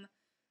home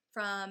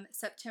from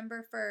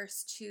September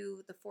 1st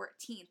to the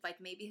 14th? Like,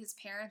 maybe his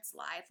parents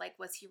lied. Like,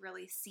 was he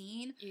really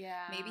seen?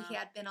 Yeah. Maybe he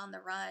had been on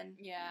the run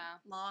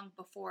long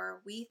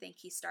before we think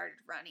he started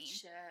running.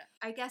 Shit.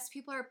 I guess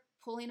people are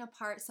pulling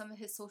apart some of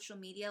his social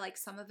media. Like,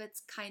 some of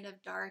it's kind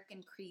of dark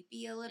and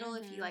creepy a little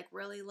if you like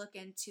really look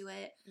into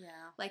it.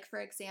 Yeah. Like,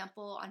 for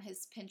example, on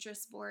his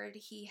Pinterest board,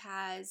 he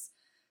has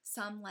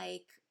some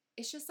like,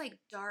 it's just like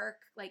dark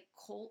like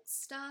cult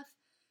stuff,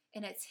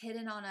 and it's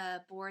hidden on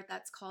a board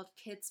that's called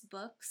Kids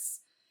Books.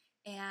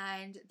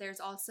 And there's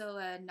also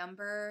a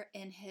number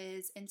in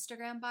his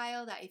Instagram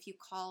bio that if you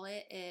call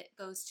it, it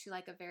goes to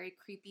like a very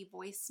creepy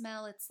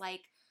voicemail. It's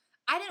like,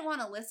 I didn't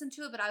want to listen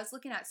to it, but I was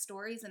looking at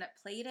stories and it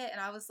played it,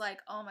 and I was like,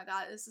 oh my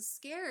God, this is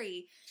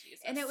scary. Jesus.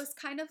 And it was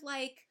kind of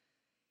like,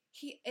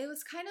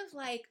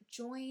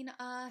 join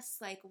us,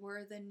 like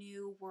we're the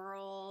new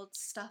world,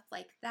 stuff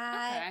like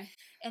that. Okay.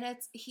 And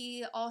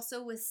he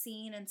also was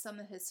seen in some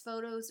of his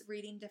photos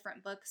reading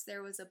different books.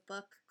 There was a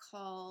book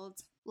called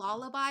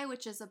Lullaby,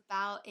 which is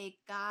about a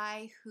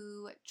guy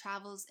who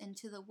travels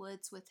into the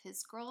woods with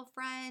his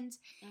girlfriend,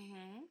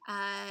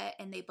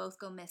 and they both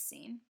go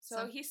missing.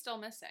 So he's still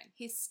missing.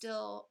 He's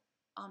still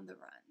on the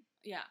run.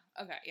 Yeah.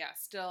 Okay. Yeah.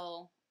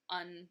 Still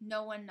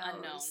no one knows.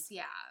 Unknown.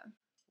 Yeah.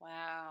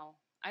 Wow.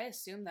 I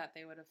assumed that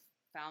they would have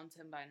found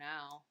him by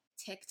now.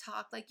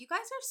 TikTok, like, you guys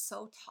are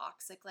so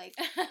toxic. Like,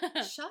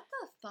 shut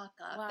the fuck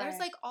up. Why? There's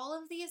like all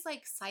of these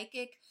like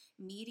psychic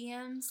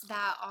mediums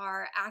that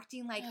are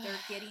acting like they're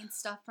getting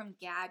stuff from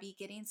Gabby,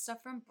 getting stuff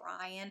from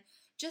Brian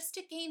just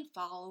to gain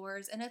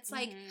followers. And it's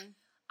like,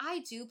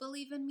 I do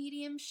believe in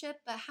mediumship,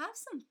 but have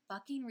some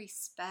fucking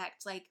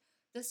respect. Like,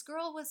 this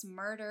girl was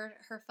murdered.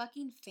 Her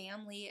fucking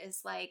family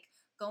is like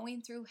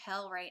going through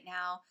hell right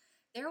now.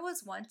 There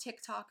was one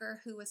TikToker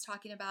who was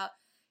talking about,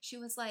 she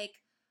was like,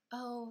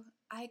 oh,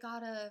 I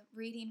got a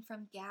reading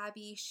from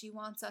Gabby. She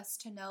wants us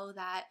to know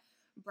that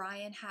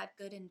Brian had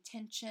good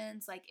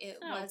intentions. Like, it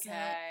wasn't.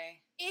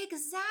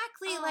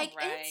 Exactly. All like,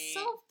 right. It's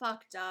so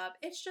fucked up.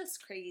 It's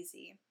just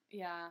crazy.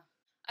 Yeah.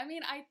 I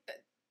mean,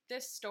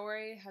 this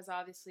story has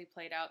obviously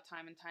played out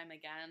time and time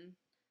again.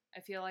 I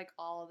feel like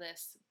all of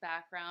this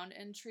background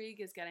intrigue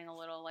is getting a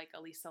little like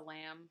Elisa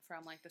Lam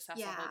from like the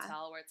Cecil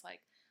Hotel, where it's like,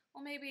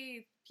 well,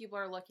 maybe people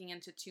are looking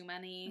into too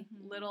many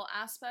little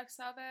aspects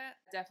of it.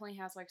 Definitely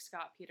has like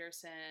Scott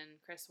Peterson,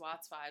 Chris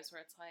Watts vibes,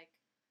 where it's like,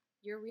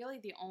 you're really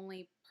the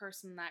only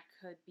person that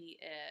could be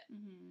it.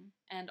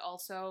 And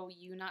also,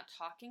 you not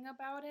talking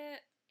about it,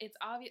 it's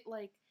obvious,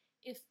 like,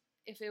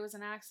 if it was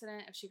an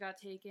accident, if she got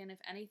taken, if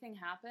anything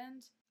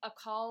happened, a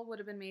call would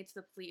have been made to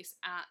the police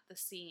at the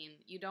scene.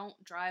 You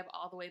don't drive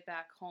all the way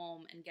back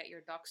home and get your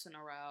ducks in a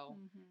row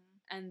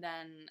and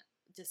then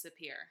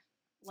disappear.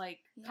 Like,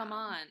 come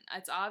on.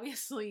 It's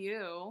obviously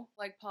you.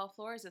 Like Paul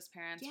Flores'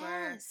 parents,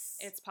 where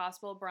it's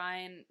possible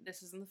Brian,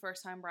 this isn't the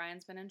first time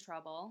Brian's been in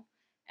trouble,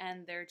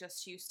 and they're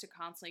just used to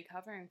constantly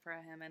covering for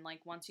him. And,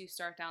 like, once you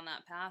start down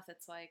that path,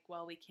 it's like,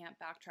 well, we can't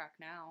backtrack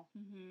now.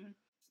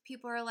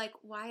 People are like,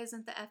 why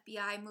isn't the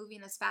FBI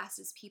moving as fast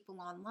as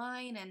people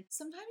online? And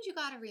sometimes you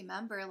got to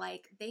remember,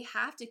 like, they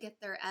have to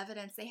get their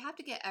evidence. They have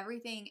to get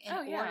everything in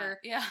order.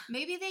 Yeah.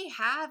 Maybe they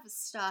have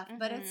stuff,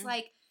 but it's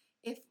like,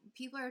 if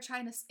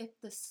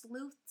the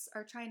sleuths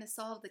are trying to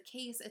solve the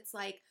case, it's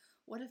like,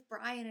 what if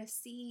Brian is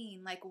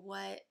seeing, like,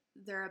 what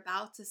they're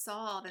about to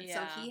solve? And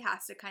so he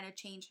has to kind of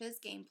change his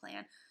game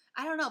plan.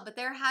 I don't know, but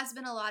there has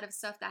been a lot of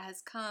stuff that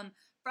has come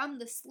from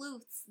the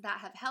sleuths that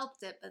have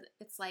helped it, but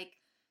it's like,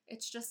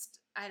 it's just,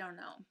 I don't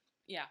know.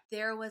 Yeah.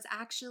 There was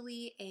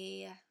actually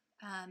a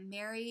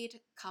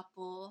married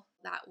couple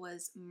that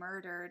was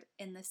murdered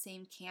in the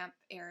same camp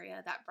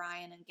area that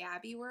Brian and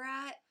Gabby were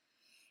at.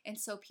 And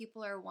so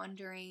people are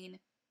wondering,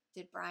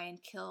 did Brian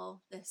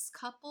kill this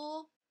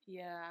couple?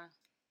 Yeah.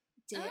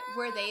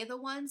 Were they the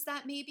ones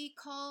that maybe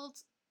called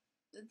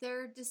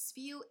their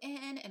dispute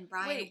in, and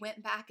Brian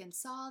went back and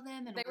saw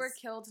them? And they were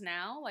killed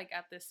now, like,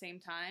 at the same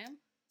time?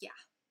 Yeah.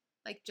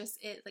 Like,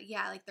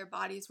 like their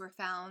bodies were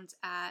found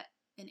at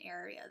an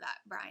area that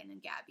Brian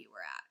and Gabby were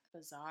at.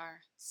 Bizarre.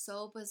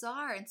 So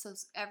bizarre. And so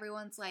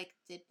everyone's like,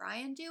 did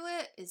Brian do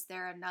it? Is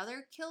there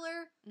another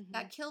killer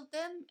that killed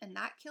them, and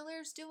that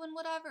killer's doing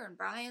whatever, and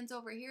Brian's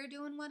over here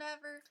doing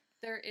whatever?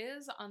 There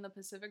is, on the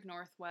Pacific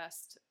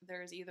Northwest,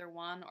 there's either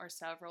one or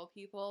several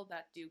people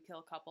that do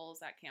kill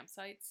couples at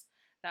campsites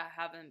that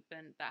hasn't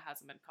been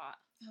caught.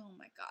 Oh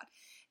my God.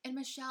 And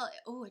Michelle,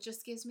 it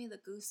just gives me the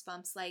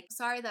goosebumps. Like,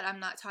 sorry that I'm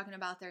not talking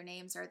about their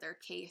names or their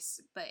case,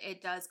 but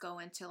it does go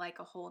into like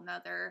a whole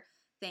nother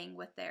thing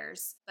with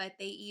theirs. But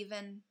they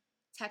even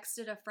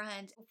texted a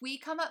friend, if we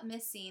come up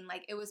missing,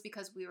 like, it was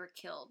because we were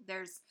killed.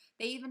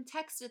 They even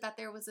texted that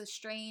there was a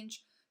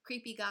strange,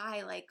 creepy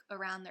guy, like,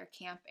 around their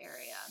camp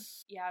area.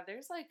 Yeah,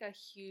 there's like a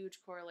huge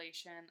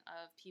correlation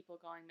of people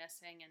going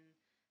missing and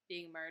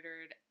being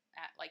murdered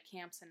at like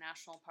camps and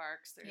national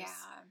parks.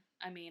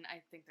 I mean,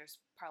 I think there's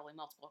probably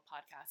multiple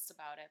podcasts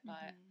about it,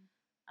 but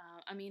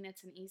I mean,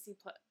 it's an easy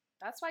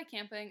that's why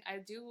camping, I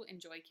do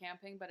enjoy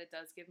camping, but it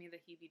does give me the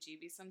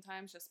heebie-jeebies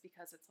sometimes, just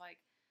because it's like,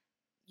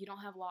 you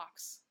don't have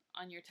locks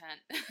on your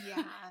tent.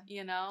 Yeah.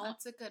 You know?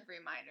 That's a good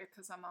reminder,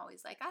 because I'm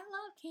always like, I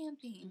love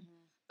camping.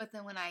 But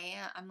then when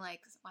I'm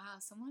like, wow,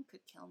 someone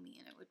could kill me,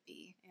 and it would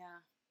be. Yeah.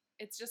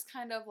 It's just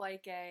kind of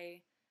like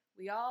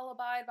we all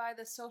abide by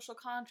the social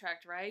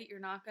contract, right? You're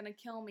not going to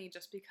kill me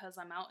just because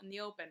I'm out in the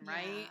open,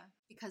 right? Yeah.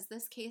 Because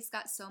this case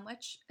got so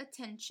much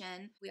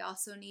attention, we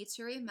also need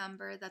to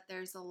remember that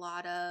there's a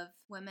lot of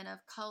women of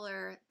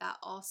color that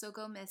also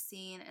go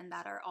missing and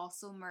that are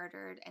also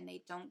murdered, and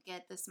they don't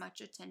get this much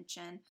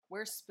attention.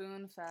 We're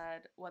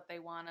spoon-fed what they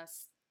want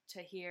us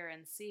to hear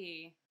and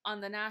see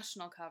on the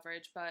national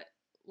coverage, but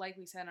like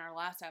we said in our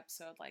last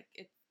episode, like,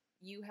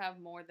 you have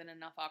more than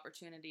enough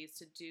opportunities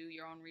to do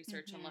your own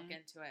research and look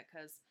into it,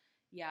 because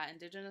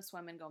Indigenous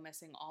women go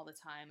missing all the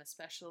time,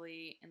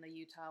 especially in the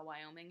Utah,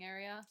 Wyoming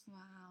area.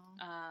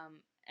 Wow.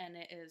 And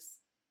it is,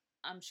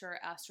 I'm sure,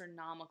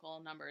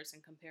 astronomical numbers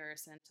in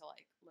comparison to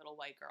like little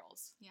white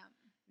girls. Yeah.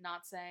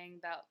 Not saying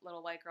that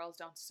little white girls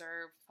don't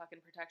deserve fucking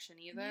protection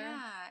either.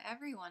 Yeah,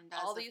 everyone does.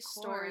 All these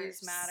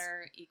stories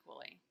matter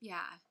equally.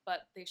 Yeah.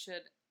 But they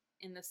should,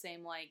 in the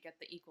same light, get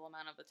the equal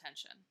amount of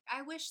attention.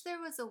 I wish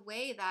there was a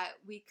way that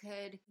we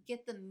could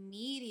get the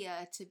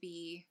media to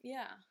be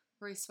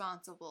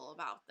responsible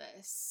about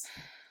this.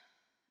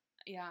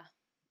 Yeah.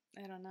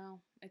 I don't know.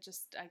 I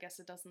guess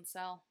it doesn't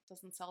sell. It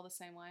doesn't sell the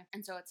same way.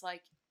 And so it's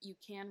like, you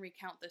can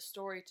recount this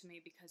story to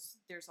me because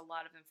there's a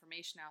lot of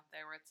information out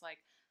there where it's like,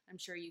 I'm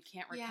sure you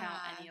can't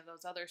recount any of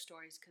those other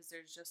stories because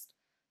there's just,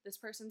 this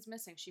person's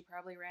missing. She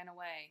probably ran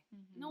away.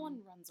 No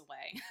one runs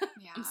away.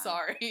 Yeah. I'm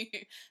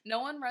sorry.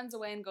 No one runs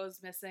away and goes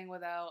missing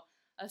without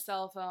a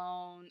cell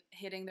phone,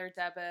 hitting their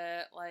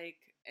debit. Like,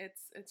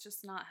 it's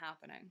just not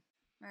happening.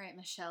 All right,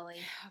 Michelle.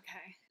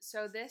 Okay.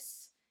 So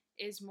this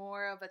is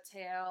more of a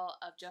tale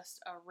of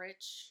just a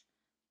rich,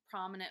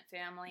 prominent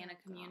family in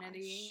a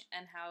community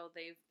and how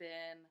they've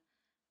been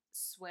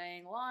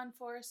swaying law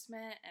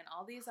enforcement and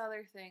all these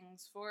other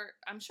things for,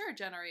 I'm sure,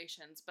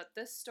 generations. But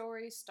this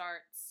story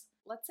starts,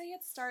 let's say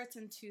it starts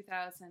in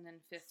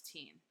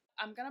 2015.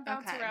 I'm going to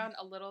bounce around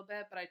a little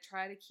bit, but I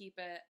try to keep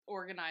it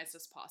organized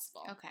as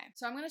possible. Okay.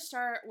 So I'm going to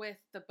start with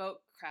the boat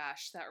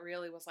crash that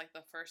really was like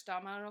the first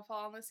domino to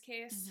fall in this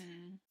case.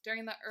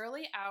 During the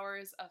early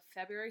hours of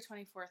February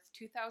 24th,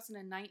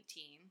 2019,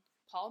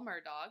 Paul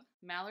Murdaugh,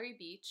 Mallory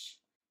Beach,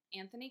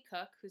 Anthony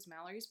Cook, who's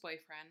Mallory's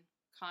boyfriend,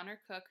 Connor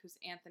Cook, who's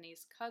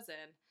Anthony's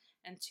cousin,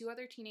 and 2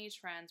 other teenage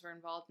friends were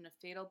involved in a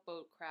fatal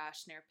boat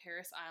crash near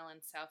Paris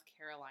Island, South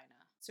Carolina.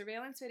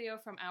 Surveillance video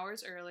from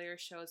hours earlier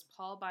shows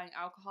Paul buying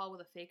alcohol with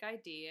a fake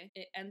ID.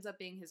 It ends up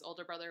being his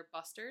older brother,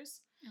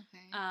 Buster's,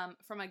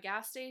 from a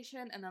gas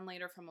station and then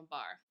later from a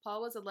bar.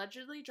 Paul was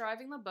allegedly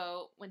driving the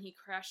boat when he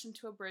crashed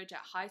into a bridge at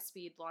high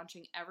speed,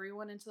 launching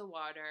everyone into the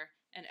water,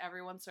 and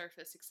everyone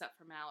surfaced except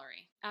for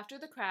Mallory. After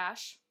the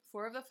crash,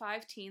 4 of the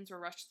 5 teens were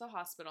rushed to the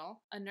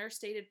hospital. A nurse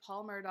stated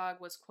Paul Murdaugh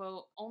was,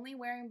 quote, only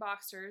wearing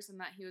boxers and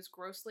that he was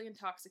grossly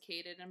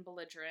intoxicated and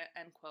belligerent,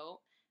 end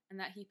quote, and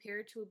that he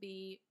appeared to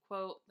be,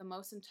 quote, the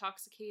most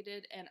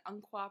intoxicated and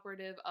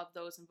uncooperative of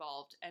those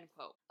involved, end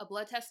quote. A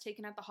blood test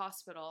taken at the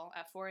hospital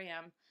at 4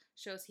 a.m.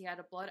 shows he had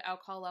a blood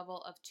alcohol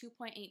level of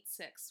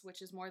 2.86,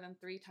 which is more than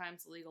 3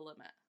 times the legal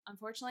limit.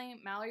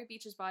 Unfortunately, Mallory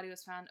Beach's body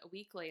was found a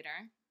week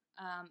later.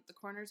 The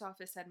coroner's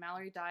office said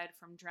Mallory died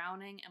from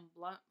drowning and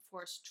blunt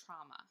force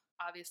trauma.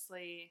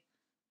 Obviously,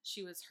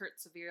 she was hurt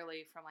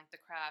severely from like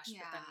the crash,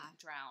 but then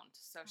drowned,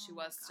 so she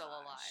was still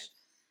alive.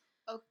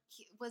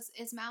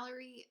 Okay, is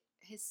Mallory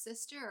his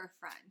sister or a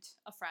friend?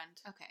 A friend.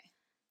 Okay.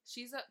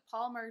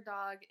 Paul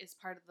Murdaugh is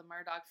part of the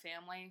Murdaugh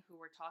family who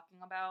we're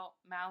talking about.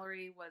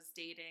 Mallory was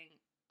dating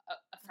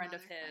a friend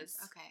of his.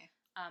 Okay.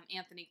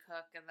 Anthony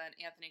Cook, and then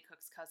Anthony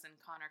Cook's cousin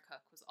Connor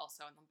Cook was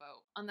also in the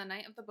boat. On the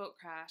night of the boat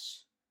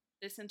crash,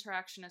 this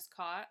interaction is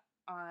caught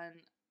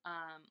on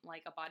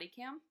like a body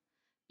cam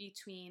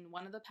between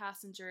one of the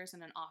passengers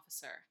and an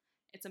officer.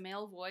 It's a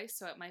male voice,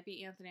 so it might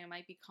be Anthony, it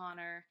might be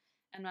Connor,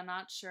 and I'm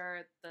not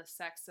sure the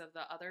sex of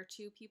the other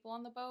 2 people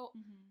on the boat,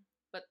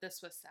 but this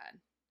was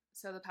said.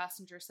 So the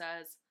passenger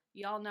says,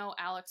 y'all know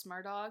Alex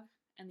Murdaugh?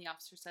 And the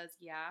officer says,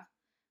 yeah.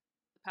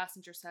 The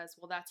passenger says,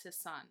 well, that's his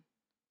son.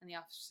 And the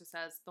officer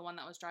says, the one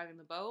that was driving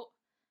the boat?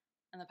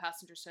 And the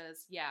passenger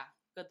says, yeah,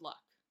 good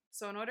luck.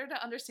 So in order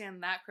to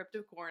understand that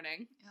cryptic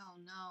warning, oh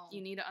no,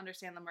 you need to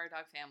understand the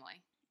Murdaugh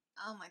family.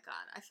 Oh my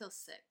god, I feel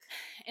sick.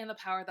 And the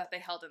power that they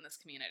held in this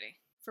community.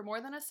 For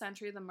more than a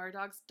century, the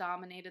Murdaughs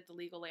dominated the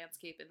legal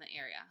landscape in the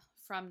area.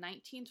 From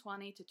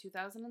 1920 to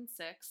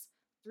 2006,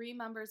 3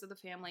 members of the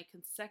family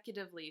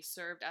consecutively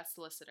served as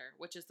solicitor,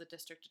 which is the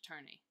district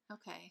attorney.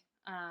 Okay.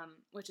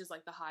 Which is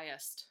like the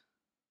highest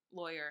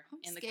lawyer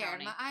in the scared.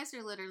 county. My eyes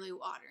are literally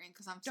watering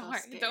because I'm so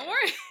scared. Don't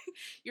worry.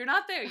 You're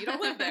not there. You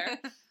don't live there.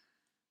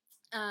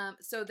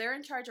 So they're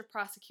in charge of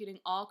prosecuting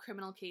all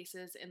criminal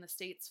cases in the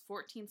state's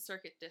 14th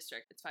Circuit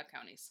District. It's 5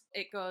 counties.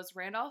 It goes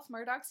Randolph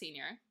Murdaugh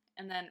Sr.,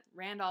 and then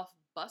Randolph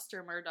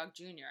Buster Murdaugh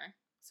Jr.,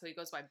 so he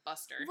goes by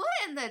Buster. What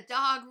in the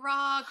dog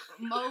rock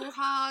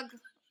mohawk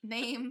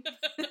name?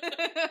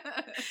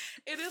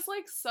 It is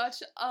like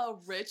such a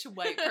rich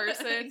white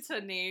person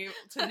to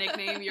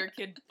nickname your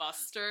kid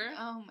Buster.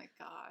 Oh my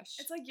gosh.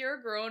 It's like you're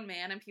a grown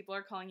man and people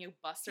are calling you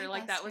Buster,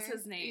 like that was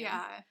his name.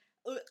 Yeah.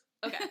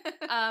 Okay.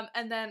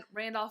 And then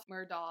Randolph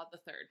Murdaugh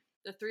III.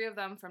 The 3 of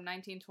them from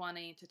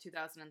 1920 to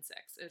 2006.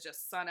 It was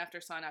just son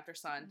after son after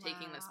son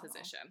taking this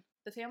position.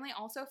 The family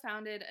also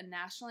founded a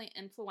nationally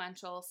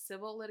influential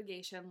civil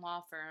litigation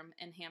law firm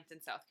in Hampton,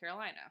 South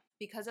Carolina.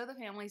 Because of the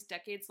family's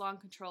decades-long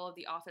control of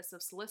the office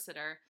of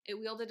solicitor, it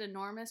wielded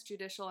enormous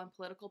judicial and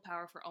political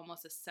power for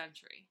almost a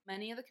century.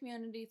 Many of the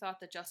community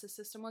thought the justice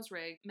system was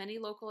rigged. Many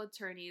local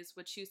attorneys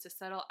would choose to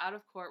settle out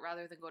of court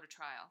rather than go to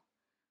trial.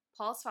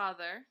 Paul's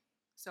father,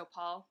 so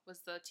Paul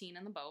was the teen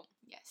in the boat.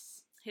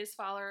 Yes. His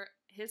father,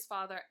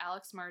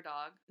 Alex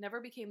Murdaugh,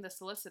 never became the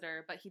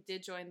solicitor, but he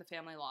did join the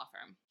family law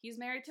firm. He's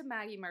married to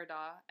Maggie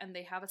Murdaugh, and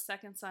they have a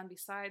second son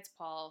besides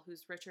Paul,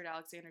 who's Richard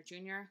Alexander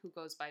Jr., who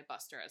goes by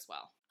Buster as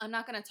well. I'm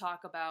not going to talk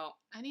about...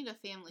 I need a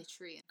family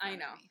tree in I front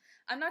know. of me.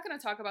 I'm not going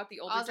to talk about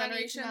the older All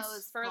generations I need to know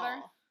is further.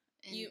 Paul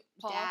and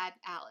Paul, Dad,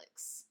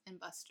 Alex,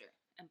 and Buster.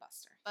 and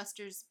Buster.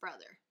 Buster's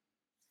brother.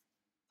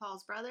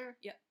 Paul's brother?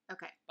 Yep.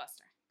 Okay.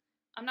 Buster.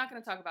 I'm not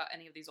going to talk about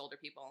any of these older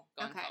people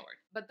going forward,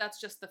 but that's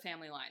just the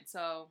family line.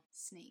 So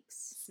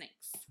Snakes.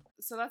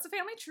 So that's a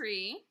family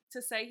tree.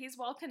 To say he's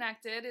well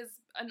connected is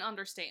an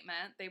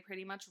understatement. They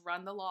pretty much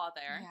run the law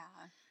there.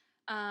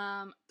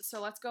 Yeah.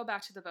 So let's go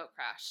back to the boat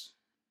crash.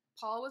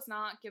 Paul was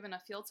not given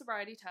a field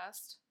sobriety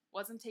test,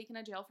 wasn't taken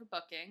to jail for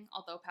booking,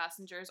 although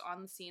passengers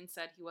on the scene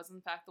said he was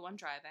in fact the one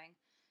driving.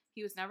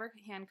 He was never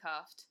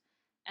handcuffed,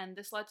 and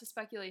this led to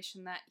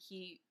speculation that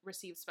he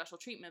received special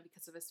treatment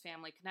because of his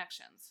family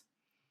connections.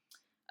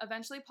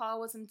 Eventually,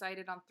 Paul was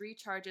indicted on 3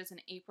 charges in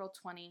April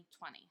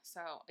 2020, so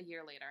a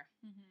year later.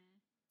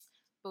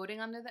 Boating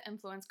under the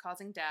influence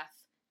causing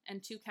death,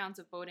 and 2 counts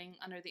of boating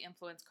under the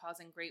influence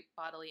causing great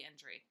bodily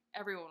injury.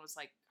 Everyone was,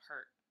 like,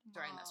 hurt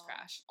during this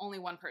crash. Only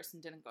 1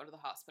 person didn't go to the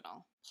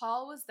hospital.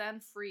 Paul was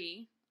then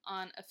free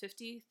on a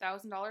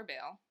 $50,000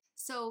 bail.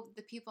 So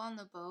the people on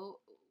the boat,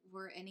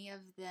 were any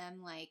of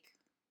them, like,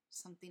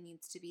 something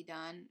needs to be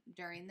done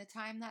during the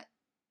time that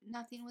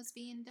nothing was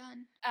being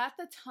done? At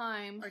the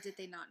time... Or did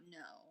they not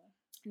know?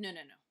 No.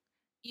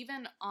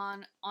 Even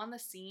on the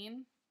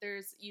scene,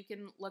 you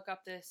can look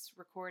up this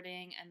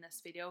recording and this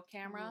video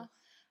camera.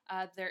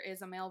 there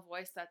is a male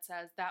voice that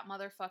says, that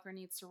motherfucker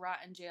needs to rot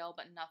in jail,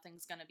 but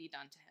nothing's going to be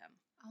done to him.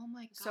 Oh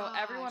my gosh. So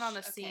everyone on the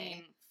Okay.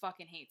 scene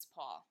fucking hates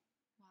Paul.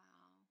 Wow.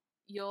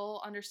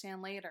 You'll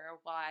understand later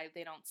why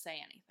they don't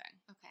say anything.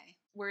 Okay.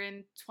 We're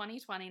in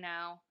 2020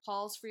 now.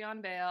 Paul's free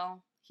on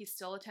bail. He's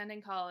still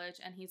attending college,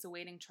 and he's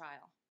awaiting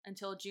trial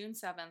until June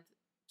 7th,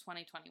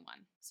 2021.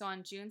 So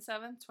on June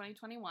 7th,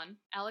 2021,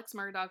 Alex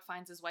Murdaugh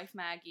finds his wife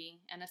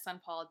Maggie and his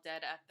son Paul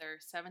dead at their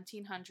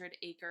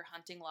 1,700-acre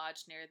hunting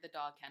lodge near the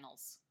dog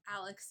kennels.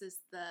 Alex is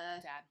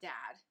the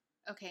dad.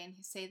 Okay, and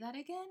say that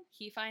again?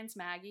 He finds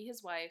Maggie,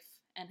 his wife,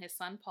 and his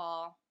son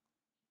Paul,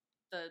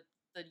 the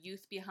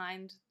youth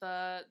behind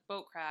the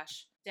boat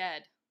crash,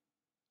 dead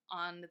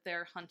on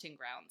their hunting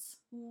grounds.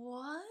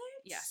 What?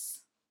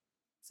 Yes.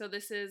 So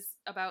this is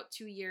about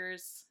 2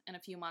 years and a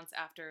few months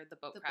after the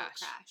boat crash. The boat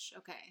crash,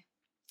 okay.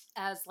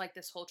 As, like,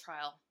 this whole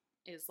trial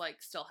is,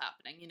 like, still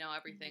happening. You know,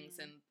 everything's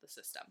in the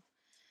system.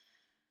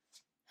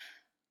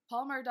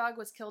 Paul Murdaugh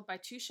was killed by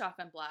 2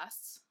 shotgun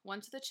blasts,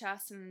 one to the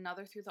chest and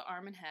another through the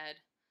arm and head.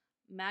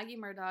 Maggie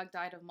Murdaugh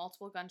died of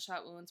multiple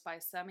gunshot wounds by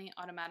a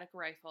semi-automatic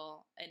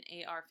rifle, an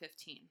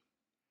AR-15.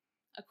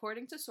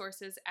 According to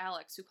sources,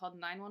 Alex, who called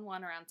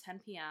 911 around 10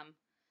 p.m.,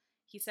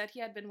 he said he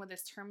had been with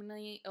his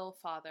terminally ill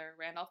father,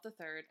 Randolph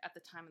III, at the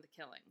time of the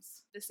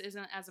killings. This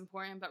isn't as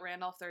important, but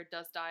Randolph III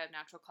does die of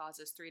natural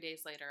causes 3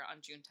 days later on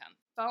June 10th.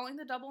 Following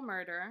the double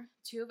murder,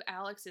 2 of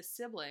Alex's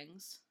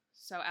siblings,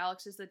 so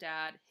Alex is the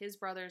dad, his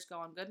brothers go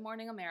on Good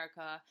Morning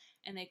America,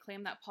 and they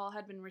claim that Paul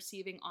had been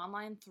receiving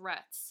online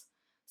threats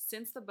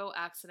since the boat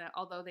accident,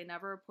 although they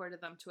never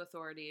reported them to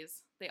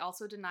authorities. They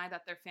also deny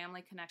that their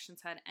family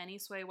connections had any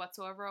sway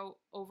whatsoever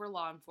over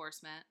law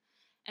enforcement,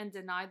 and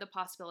denied the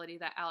possibility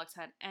that Alex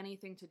had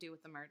anything to do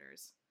with the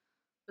murders.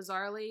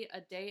 Bizarrely,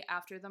 a day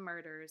after the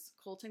murders,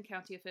 Colton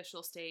County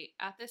officials state,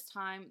 at this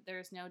time, there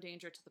is no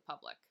danger to the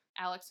public.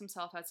 Alex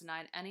himself has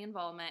denied any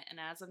involvement,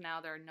 and as of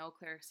now, there are no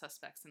clear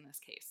suspects in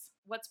this case.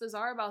 What's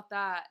bizarre about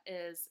that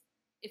is,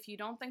 if you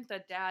don't think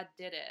the dad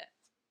did it,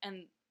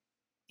 and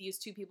these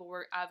 2 people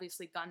were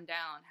obviously gunned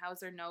down, how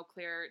is there no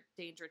clear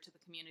danger to the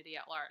community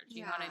at large?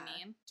 You know what I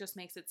mean? Just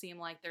makes it seem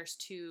like there's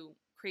 2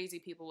 crazy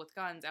people with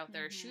guns out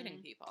there shooting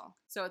people.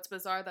 So it's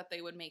bizarre that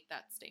they would make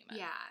that statement.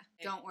 Yeah.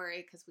 Don't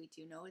worry, because we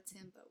do know it's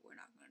him, but we're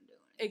not going to do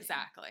anything.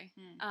 Exactly.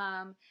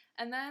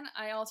 And then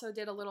I also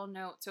did a little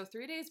note. So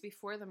 3 days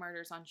before the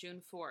murders on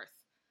June 4th,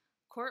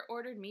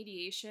 court-ordered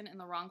mediation in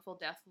the wrongful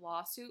death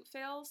lawsuit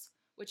fails,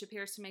 which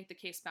appears to make the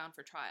case bound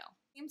for trial.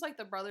 Seems like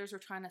the brothers were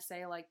trying to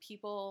say, like,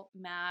 people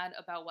mad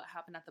about what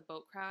happened at the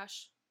boat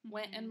crash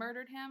went and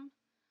murdered him,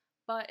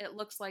 but it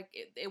looks like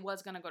it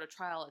was going to go to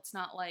trial. It's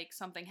not like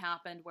something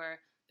happened where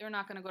they're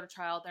not going to go to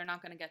trial, they're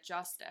not going to get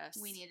justice.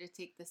 We need to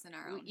take this in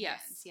our own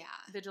hands. Yeah.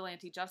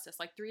 Vigilante justice.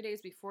 Like 3 days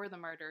before the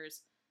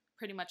murders,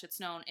 pretty much it's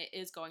known it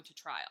is going to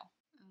trial.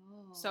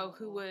 Oh. So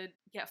who would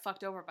get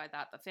fucked over by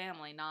that? The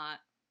family, not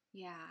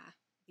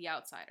the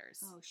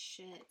outsiders. Oh,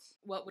 shit.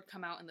 What would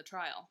come out in the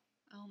trial?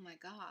 Oh my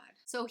God.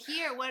 So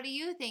here, what are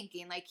you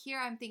thinking? Like here,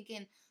 I'm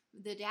thinking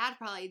the dad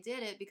probably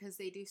did it because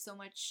they do so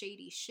much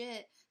shady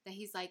shit that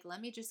he's like,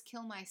 let me just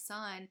kill my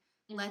son,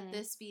 let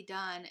this be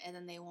done, and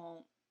then they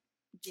won't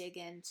dig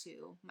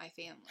into my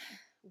family.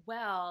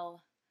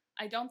 Well,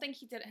 I don't think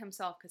he did it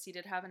himself because he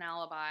did have an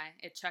alibi.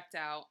 It checked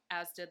out,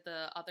 as did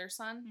the other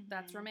son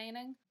that's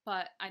remaining.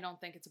 But I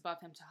don't think it's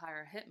above him to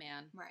hire a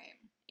hitman. Right.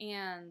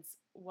 And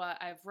what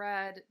I've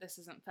read, this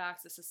isn't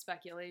facts, this is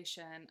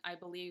speculation, I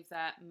believe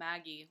that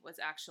Maggie was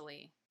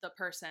actually the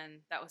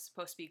person that was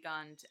supposed to be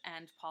gunned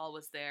and Paul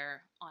was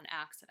there on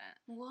accident.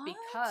 What?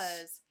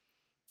 Because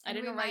I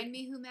didn't remind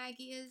me who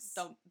Maggie is?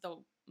 The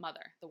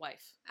mother, the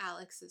wife.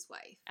 Alex's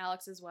wife.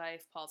 Alex's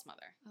wife, Paul's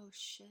mother. Oh,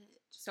 shit.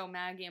 So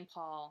Maggie and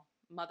Paul,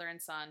 mother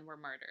and son, were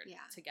murdered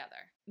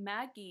together.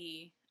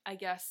 Maggie, I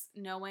guess,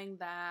 knowing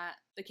that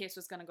the case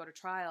was going to go to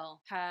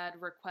trial, had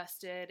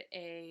requested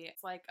a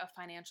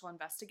financial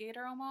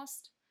investigator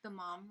almost. The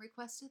mom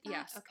requested that?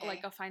 Yes, okay.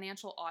 like a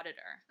financial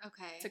auditor.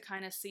 Okay. To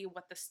kind of see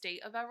what the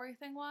state of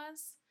everything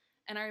was.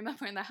 And I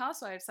remember in the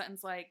Housewives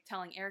sentence, like,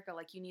 telling Erica,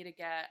 like, you need to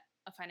get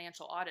a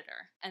financial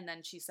auditor. And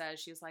then she says,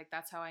 she's like,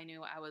 that's how I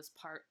knew I was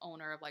part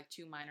owner of, like,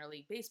 2 minor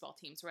league baseball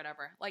teams or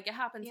whatever. Like, it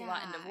happens a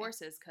lot in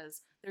divorces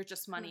because there's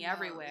just money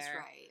everywhere.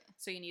 Right.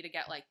 So you need to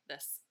get, like,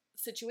 this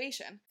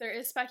situation. There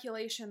is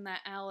speculation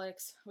that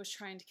Alex was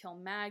trying to kill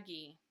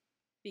Maggie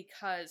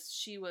because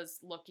she was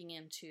looking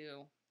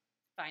into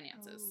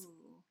finances.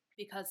 Ooh.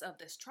 Because of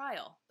this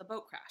trial, the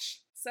boat crash.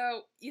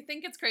 So you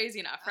think it's crazy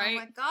enough, right?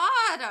 Oh my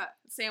God!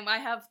 Sam, I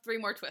have 3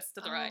 more twists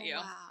to throw at you.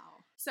 Wow.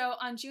 So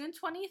on June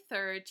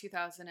 23rd,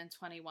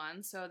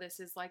 2021, so this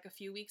is like a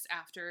few weeks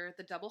after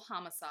the double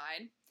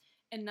homicide,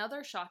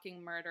 another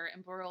shocking murder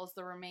embroils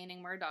the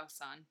remaining Murdaugh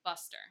son,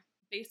 Buster.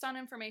 Based on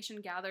information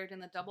gathered in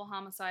the double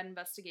homicide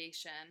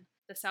investigation,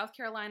 the South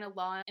Carolina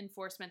Law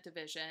Enforcement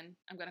Division,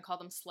 I'm going to call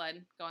them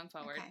SLED going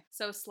forward. Okay.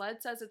 So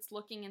SLED says it's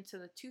looking into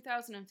the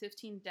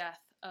 2015 death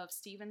of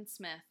Stephen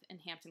Smith in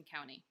Hampton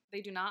County.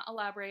 They do not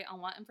elaborate on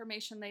what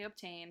information they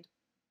obtained,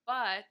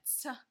 but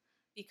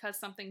because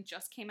something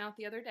just came out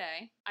the other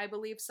day. I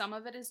believe some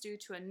of it is due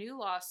to a new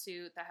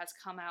lawsuit that has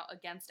come out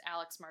against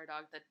Alex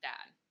Murdaugh, the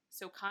dad.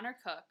 So Connor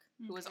Cook,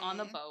 who was on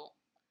the boat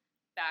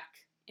back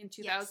in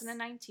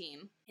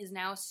 2019, is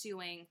now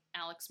suing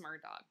Alex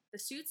Murdaugh. The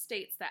suit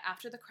states that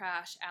after the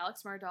crash,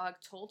 Alex Murdaugh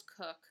told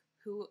Cook,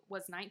 who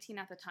was 19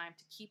 at the time,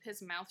 to keep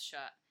his mouth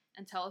shut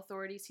and tell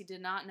authorities he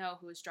did not know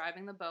who was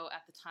driving the boat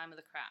at the time of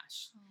the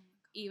crash,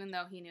 even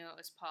though he knew it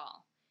was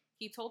Paul.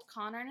 He told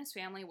Connor and his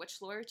family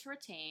which lawyer to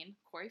retain,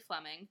 Corey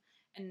Fleming,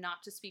 and not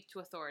to speak to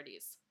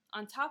authorities.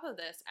 On top of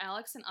this,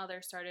 Alex and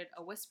others started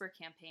a whisper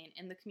campaign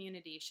in the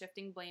community,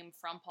 shifting blame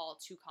from Paul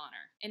to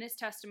Connor. In his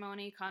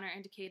testimony, Connor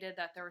indicated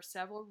that there were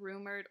several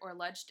rumored or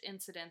alleged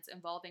incidents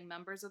involving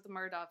members of the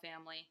Murdaugh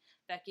family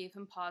that gave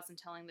him pause in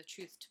telling the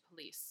truth to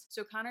police.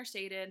 So Connor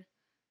stated,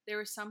 "There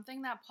was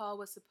something that Paul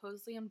was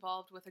supposedly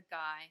involved with a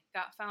guy,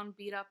 got found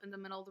beat up in the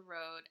middle of the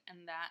road,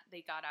 and that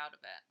they got out of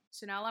it."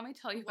 So now let me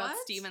tell you about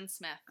Stephen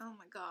Smith. Oh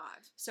my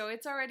god. So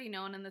it's already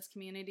known in this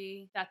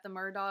community that the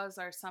Murdaughs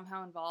are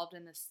somehow involved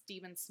in this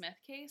Stephen Smith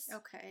case.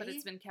 Okay. But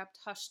it's been kept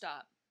hushed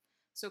up.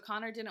 So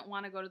Connor didn't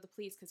want to go to the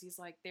police because he's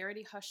like, they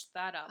already hushed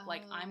that up.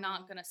 Like, I'm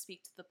not going to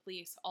speak to the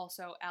police.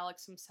 Also,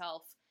 Alex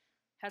himself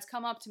has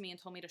come up to me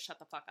and told me to shut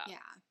the fuck up. Yeah.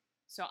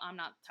 So I'm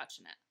not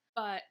touching it.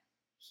 But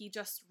he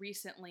just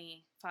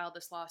recently filed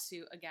this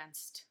lawsuit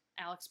against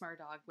Alex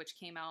Murdaugh, which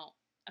came out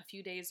a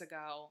few days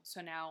ago.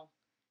 So now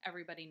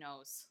everybody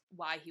knows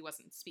why he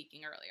wasn't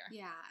speaking earlier.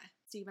 Yeah.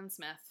 Stephen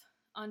Smith.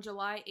 On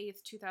July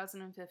 8th,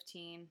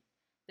 2015,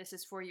 this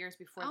is 4 years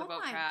before the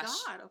boat crash.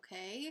 Oh my god,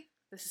 okay.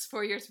 This is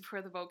 4 years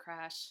before the boat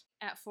crash.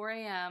 At 4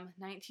 a.m.,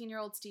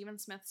 19-year-old Stephen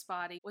Smith's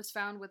body was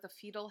found with a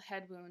fetal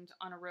head wound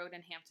on a road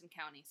in Hampton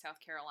County, South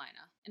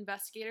Carolina.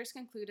 Investigators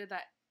concluded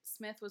that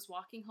Smith was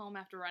walking home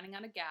after running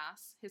out of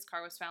gas. His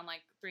car was found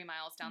like 3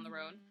 miles down the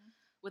road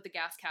with the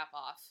gas cap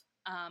off,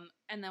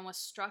 and then was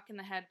struck in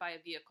the head by a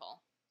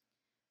vehicle.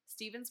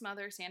 Stephen's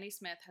mother, Sandy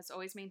Smith, has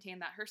always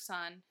maintained that her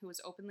son, who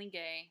was openly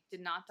gay, did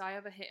not die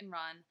of a hit and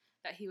run,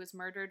 that he was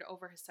murdered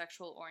over his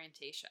sexual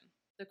orientation.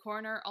 The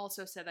coroner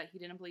also said that he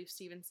didn't believe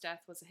Stephen's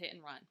death was a hit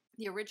and run.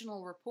 The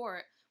original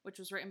report, which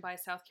was written by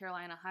South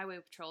Carolina Highway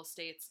Patrol,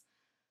 states,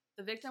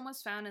 "The victim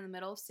was found in the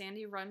middle of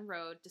Sandy Run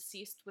Road,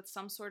 deceased with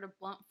some sort of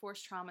blunt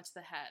force trauma to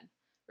the head.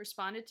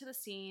 Responded to the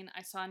scene.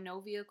 I saw no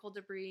vehicle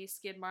debris,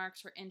 skid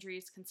marks, or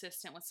injuries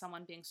consistent with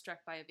someone being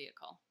struck by a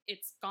vehicle."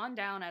 It's gone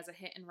down as a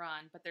hit and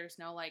run, but there's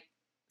no, like,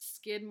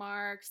 skid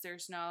marks,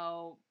 there's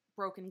no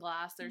broken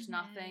glass, there's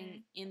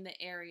nothing in the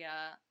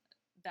area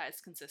that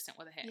is consistent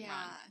with a hit and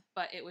run.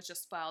 But it was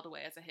just filed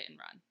away as a hit and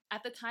run.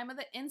 At the time of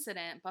the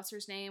incident,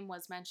 Buster's name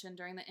was mentioned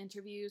during the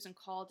interviews and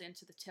called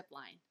into the tip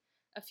line.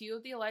 A few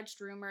of the alleged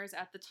rumors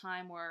at the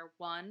time were,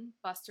 1,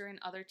 Buster and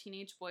other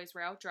teenage boys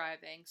were out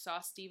driving,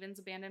 saw Stephen's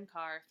abandoned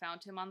car,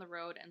 found him on the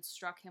road, and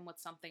struck him with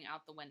something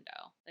out the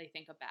window. They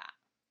think a bat.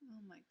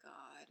 Oh my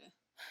god.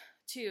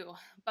 2,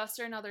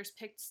 Buster and others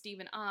picked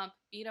Stephen up,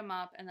 beat him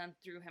up, and then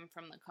threw him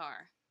from the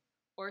car.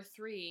 Or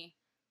 3,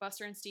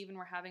 Buster and Stephen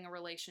were having a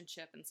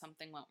relationship and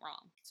something went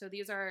wrong. So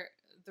these are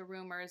the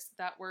rumors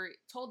that were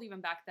told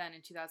even back then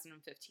in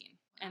 2015.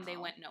 And they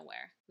went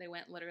nowhere. They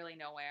went literally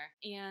nowhere.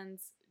 And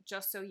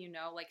just so you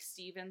know, like,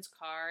 Stephen's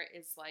car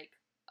is like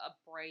a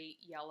bright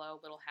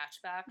yellow little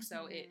hatchback.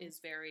 So it is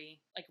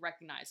very, like,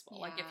 recognizable.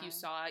 Like, if you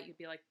saw it, you'd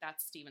be like,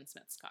 that's Stephen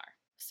Smith's car.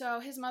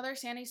 So his mother,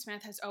 Sandy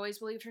Smith, has always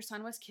believed her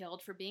son was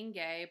killed for being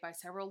gay by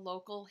several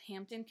local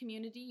Hampton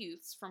community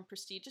youths from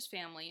prestigious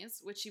families,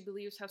 which she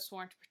believes have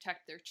sworn to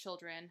protect their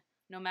children,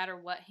 no matter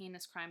what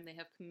heinous crime they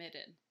have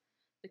committed.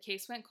 The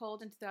case went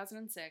cold in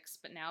 2006,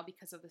 but now,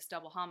 because of this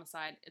double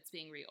homicide, it's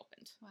being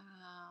reopened.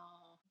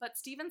 Wow. But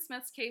Stephen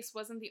Smith's case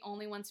wasn't the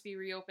only one to be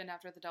reopened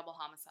after the double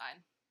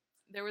homicide.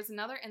 There was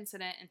another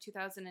incident in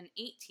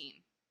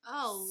 2018.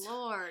 Oh,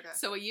 Lord.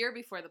 So a year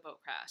before the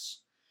boat crash,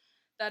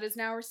 that is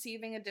now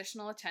receiving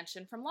additional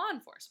attention from law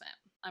enforcement.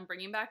 I'm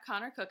bringing back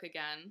Connor Cook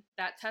again.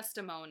 That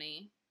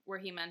testimony where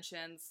he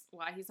mentions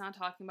why he's not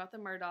talking about the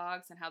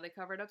Murdaughs and how they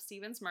covered up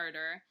Stephen's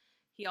murder.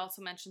 He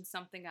also mentioned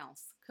something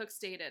else. Cook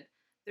stated,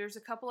 "There's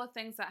a couple of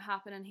things that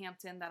happened in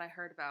Hampton that I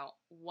heard about.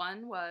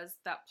 One was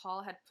that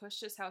Paul had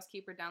pushed his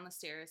housekeeper down the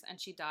stairs and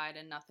she died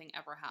and nothing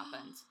ever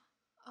happened."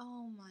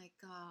 Oh my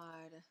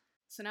god.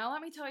 So now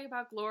let me tell you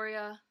about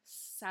Gloria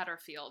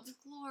Satterfield.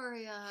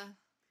 Gloria.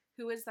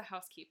 Who is the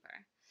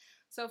housekeeper.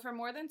 So for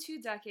more than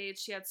 2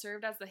 decades, she had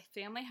served as the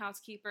family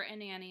housekeeper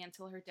and nanny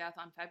until her death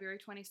on February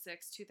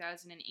 26,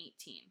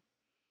 2018.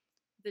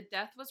 The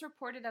death was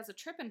reported as a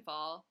trip and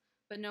fall,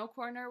 but no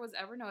coroner was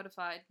ever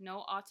notified, no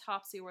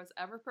autopsy was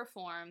ever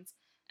performed,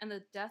 and the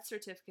death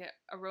certificate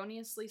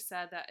erroneously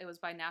said that it was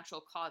by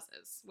natural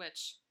causes,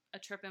 which a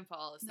trip and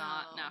fall is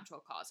not natural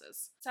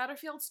causes.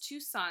 Satterfield's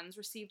 2 sons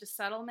received a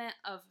settlement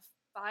of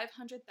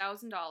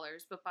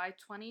 $500,000, but by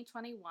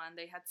 2021,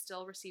 they had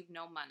still received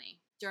no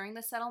money. During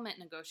the settlement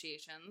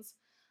negotiations,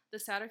 the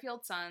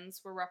Satterfield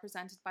sons were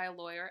represented by a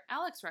lawyer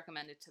Alex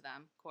recommended to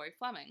them, Corey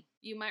Fleming.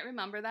 You might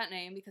remember that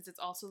name because it's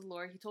also the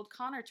lawyer he told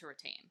Connor to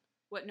retain.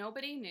 What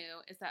nobody knew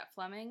is that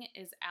Fleming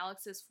is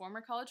Alex's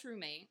former college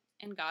roommate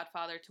and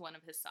godfather to one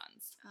of his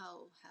sons.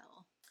 Oh,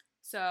 hell.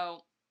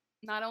 So,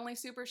 not only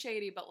super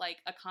shady, but like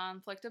a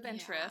conflict of Yeah.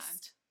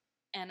 interest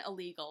and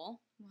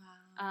illegal.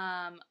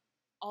 Wow.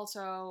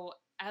 Also,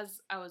 as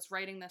I was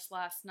writing this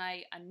last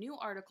night, a new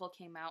article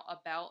came out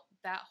about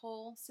that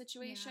whole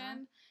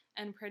situation.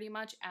 And pretty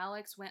much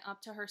Alex went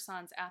up to her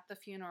sons at the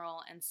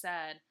funeral and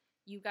said,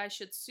 you guys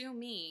should sue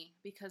me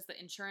because the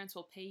insurance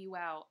will pay you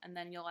out and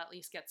then you'll at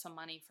least get some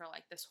money for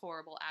like this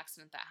horrible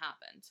accident that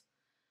happened.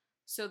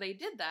 So they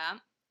did that.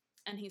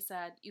 And he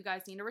said, you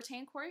guys need to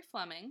retain Corey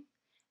Fleming.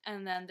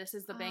 And then this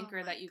is the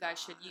banker that you guys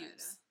should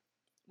use.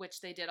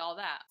 Which they did all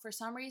that. For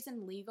some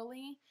reason,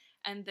 legally,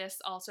 and this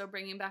also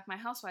bringing back my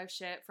housewife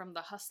shit from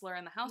The Hustler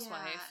and The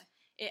Housewife,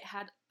 it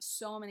had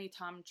so many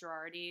Tom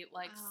Girardi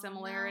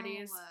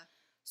similarities. No.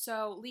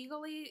 So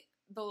legally,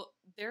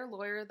 their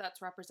lawyer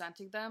that's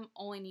representing them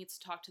only needs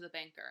to talk to the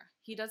banker.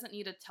 He doesn't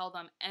need to tell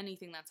them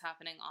anything that's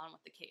happening on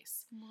with the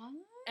case. What?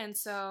 And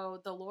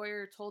so the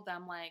lawyer told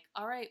them, like,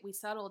 all right, we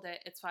settled it.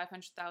 It's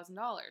 $500,000,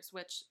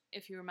 which,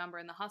 if you remember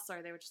in The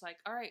Hustler, they were just like,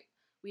 all right,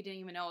 we didn't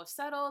even know it was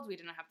settled. We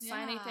didn't have to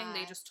sign anything.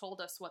 They just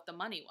told us what the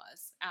money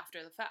was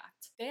after the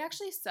fact. They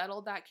actually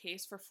settled that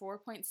case for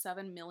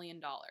 $4.7 million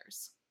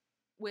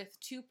with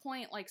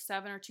 2.7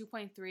 or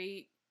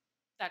 2.3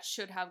 that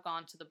should have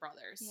gone to the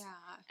brothers. Yeah.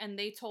 And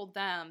they told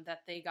them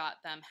that they got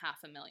them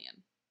 $500,000.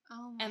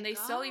 Oh my And they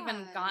God. still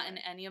even gotten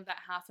any of that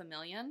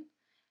 $500,000.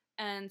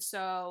 And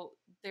so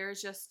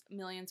there's just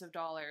millions of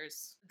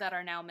dollars that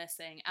are now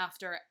missing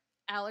after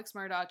Alex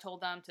Murdaugh told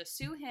them to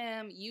sue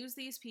him, use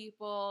these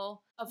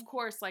people. Of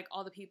course, like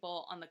all the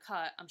people on the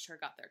cut, I'm sure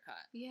got their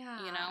cut. Yeah.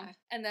 You know?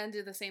 And then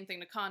did the same thing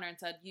to Connor and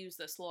said, use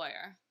this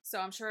lawyer. So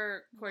I'm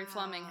sure Corey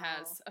Fleming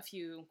has a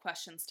few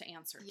questions to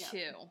answer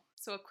too.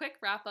 So a quick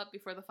wrap up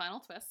before the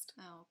final twist.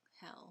 Oh,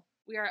 hell.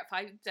 We are at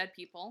 5 dead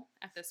people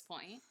at this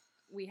point.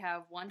 We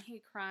have 1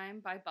 hate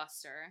crime by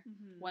Buster,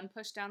 1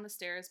 push down the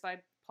stairs by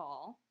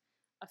Paul,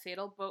 a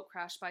fatal boat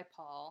crash by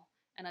Paul,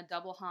 and a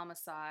double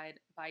homicide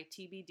by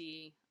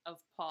TBD of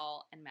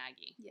Paul and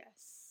Maggie.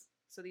 Yes.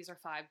 So these are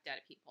 5 dead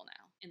people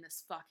now in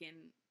this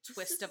fucking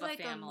twist this of is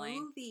a family. A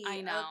movie,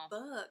 I know. A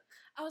book.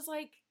 I was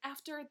like,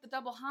 after the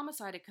double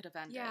homicide, it could have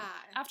ended. Yeah.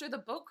 After the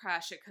boat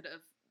crash, it could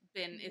have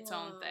been its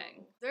own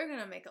thing. They're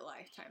gonna make a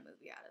Lifetime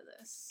movie out of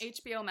this.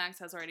 HBO Max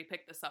has already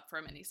picked this up for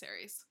a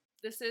miniseries.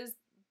 This is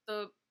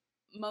the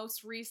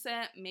most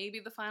recent, maybe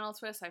the final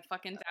twist. I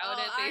fucking doubt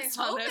it based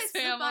on this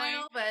family. The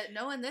final, but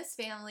knowing this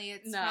family,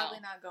 it's probably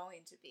not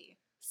going to be.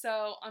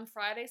 So on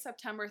Friday,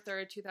 September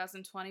 3rd,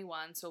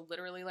 2021, so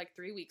literally like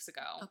 3 weeks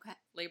ago,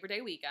 Labor Day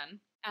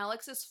weekend,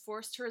 Alex is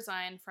forced to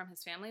resign from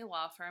his family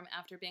law firm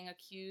after being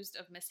accused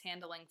of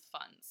mishandling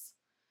funds.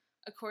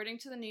 According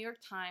to the New York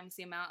Times,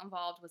 the amount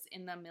involved was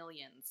in the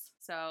millions.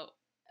 So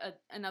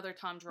another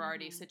Tom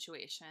Girardi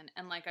situation.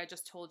 And like I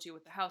just told you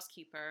with the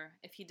housekeeper,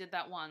 if he did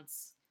that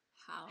once,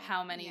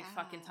 how many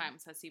fucking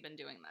times has he been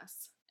doing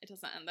this? It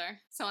doesn't end there.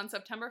 So on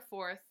September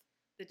 4th,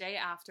 the day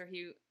after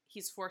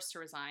he's forced to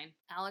resign,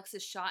 Alex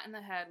is shot in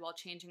the head while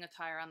changing a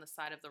tire on the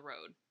side of the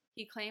road.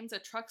 He claims a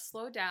truck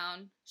slowed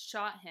down,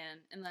 shot him,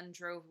 and then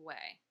drove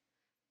away.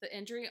 The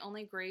injury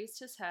only grazed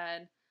his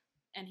head,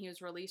 and he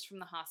was released from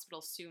the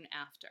hospital soon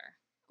after.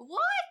 What?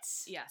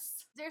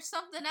 Yes. There's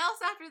something else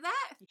after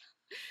that?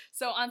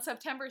 So on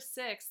September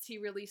 6th, he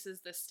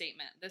releases this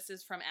statement. This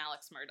is from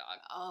Alex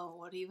Murdaugh. Oh,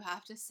 what do you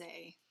have to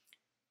say?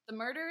 The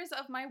murders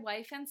of my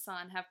wife and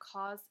son have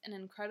caused an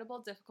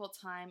incredible difficult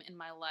time in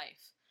my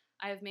life.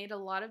 I have made a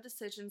lot of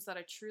decisions that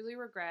I truly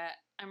regret.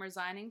 I'm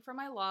resigning from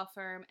my law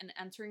firm and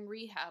entering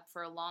rehab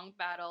for a long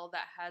battle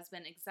that has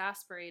been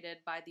exacerbated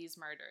by these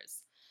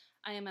murders.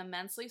 I am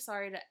immensely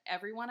sorry to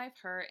everyone I've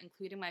hurt,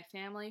 including my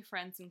family,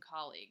 friends, and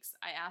colleagues.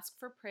 I ask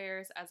for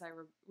prayers as I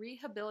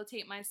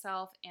rehabilitate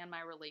myself and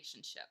my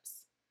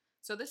relationships.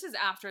 So this is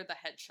after the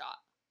headshot.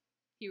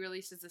 He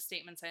releases a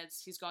statement saying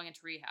he's going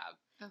into rehab.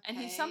 Okay. And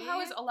he somehow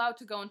is allowed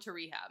to go into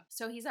rehab.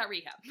 So he's at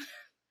rehab.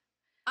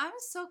 I'm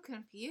so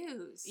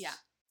confused. Yeah.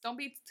 Don't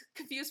be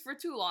confused for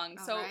too long.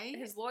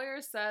 His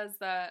lawyer says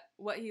that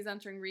what he's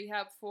entering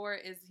rehab for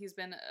is he's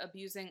been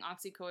abusing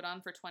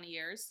oxycodone for 20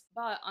 years.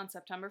 But on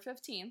September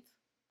 15th,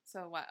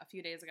 so a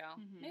few days ago,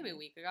 maybe a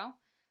week ago,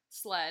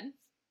 SLED,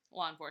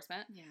 law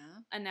enforcement,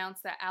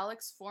 announced that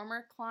Alex's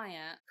former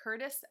client,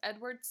 Curtis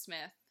Edward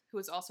Smith, who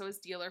was also his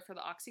dealer for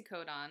the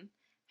oxycodone,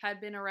 had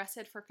been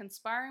arrested for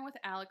conspiring with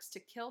Alex to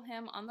kill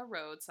him on the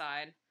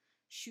roadside,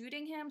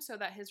 shooting him so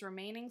that his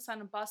remaining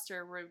son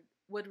Buster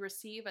would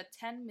receive a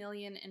 $10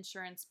 million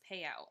insurance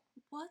payout.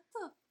 What the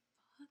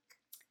fuck?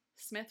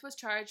 Smith was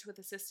charged with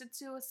assisted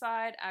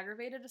suicide,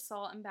 aggravated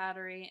assault and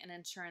battery, and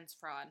insurance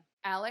fraud.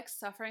 Alex,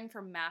 suffering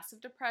from massive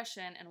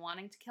depression and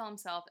wanting to kill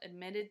himself,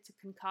 admitted to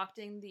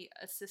concocting the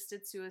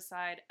assisted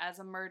suicide as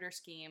a murder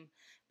scheme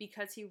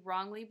because he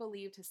wrongly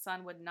believed his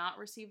son would not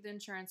receive the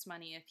insurance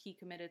money if he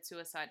committed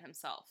suicide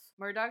himself.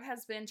 Murdaugh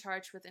has been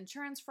charged with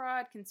insurance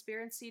fraud,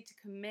 conspiracy to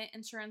commit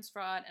insurance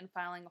fraud, and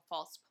filing a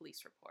false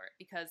police report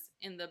because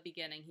in the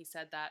beginning he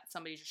said that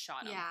somebody just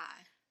shot him. Yeah.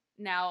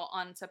 now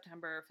on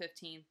September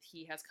 15th,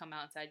 he has come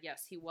out and said,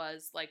 yes, he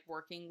was like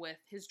working with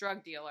his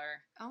drug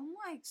dealer. Oh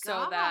my God.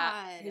 So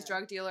that his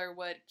drug dealer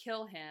would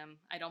kill him.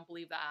 I don't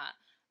believe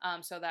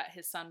that. So that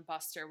his son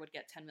Buster would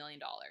get $10 million.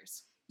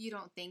 You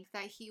don't think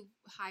that he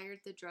hired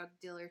the drug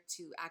dealer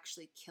to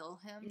actually kill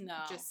him? No.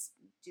 Just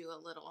do a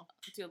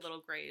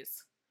little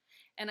graze.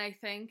 And I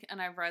think,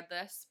 and I've read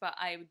this, but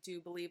I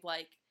do believe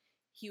like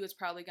he was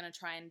probably going to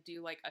try and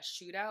do like a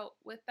shootout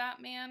with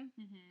that man,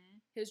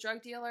 his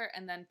drug dealer,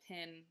 and then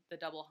pin the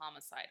double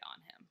homicide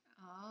on him.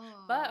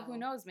 Oh. But who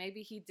knows?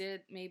 Maybe he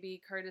did.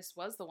 Maybe Curtis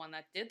was the one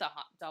that did the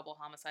double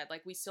homicide.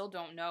 Like, we still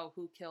don't know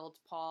who killed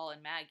Paul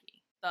and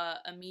Maggie. The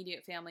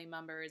immediate family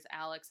members,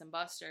 Alex and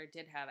Buster,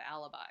 did have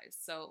alibis.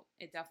 So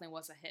it definitely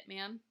was a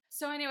hitman.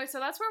 So anyway, so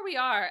that's where we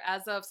are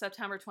as of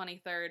September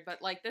 23rd.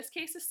 But like, this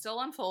case is still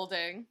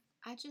unfolding.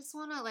 I just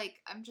want to, like,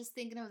 I'm just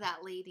thinking of that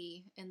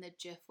lady in the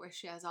GIF where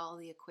she has all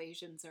the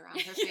equations around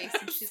her face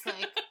and she's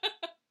like...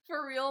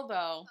 For real,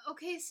 though.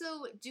 Okay,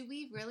 so do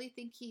we really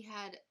think he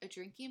had a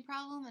drinking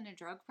problem and a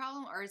drug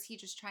problem? Or is he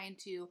just trying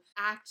to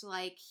act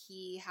like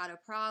he had a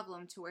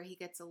problem to where he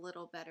gets a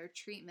little better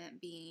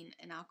treatment being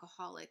an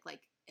alcoholic, like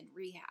in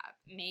rehab?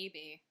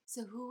 Maybe.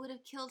 So who would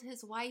have killed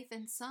his wife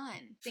and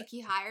son? Think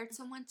he hired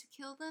someone to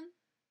kill them?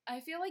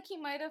 I feel like he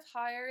might have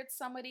hired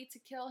somebody to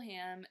kill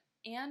him.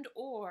 And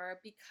or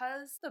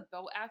because the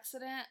boat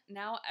accident,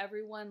 now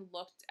everyone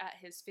looked at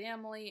his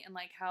family and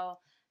like how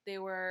they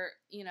were,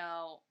 you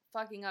know,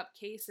 fucking up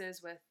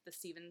cases with the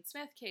Stephen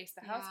Smith case,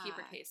 the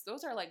housekeeper case.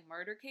 Those are like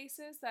murder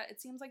cases that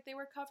it seems like they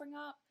were covering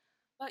up.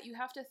 But you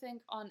have to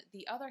think, on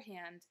the other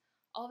hand,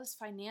 all this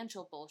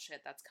financial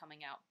bullshit that's coming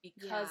out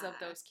because of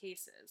those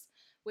cases,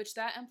 which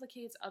that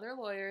implicates other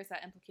lawyers,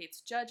 that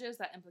implicates judges,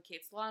 that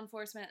implicates law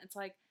enforcement. It's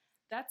like,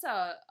 that's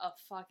a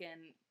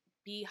fucking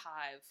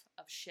beehive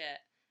of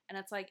shit. And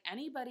it's like,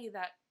 anybody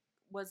that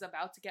was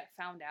about to get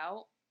found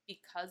out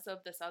because of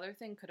this other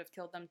thing could have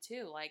killed them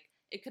too. Like,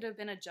 it could have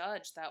been a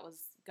judge that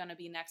was going to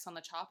be next on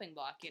the chopping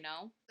block, you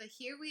know? But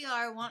here we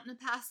are wanting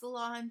to pass a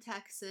law in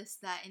Texas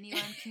that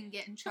anyone can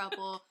get in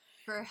trouble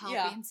for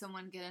helping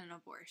someone get an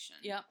abortion.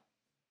 Yep.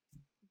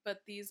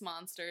 But these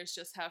monsters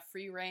just have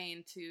free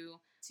reign to,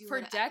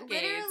 decades.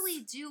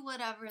 Literally do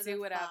whatever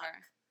fuck.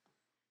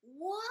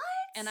 What?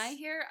 And I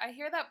hear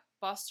that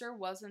Buster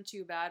wasn't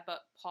too bad, but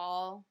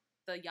Paul,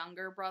 the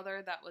younger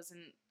brother that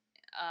wasn't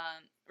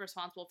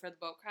responsible for the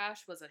boat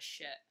crash, was a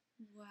shit.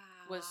 Wow.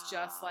 Was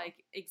just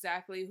like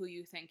exactly who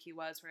you think he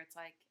was, where it's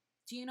like,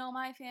 do you know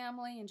my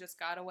family? And just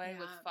got away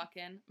with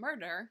fucking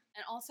murder.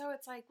 And also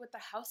it's like with the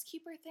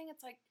housekeeper thing,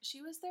 it's like,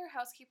 she was their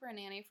housekeeper and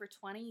nanny for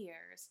 20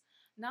 years.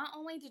 Not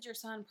only did your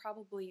son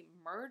probably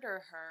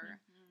murder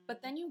her,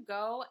 but then you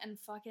go and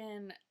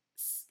fucking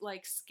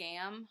like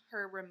scam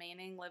her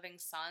remaining living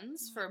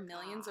sons for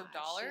millions of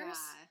dollars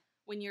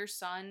when your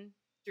son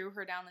threw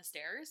her down the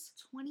stairs.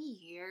 20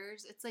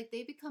 years? It's like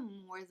they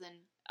become more than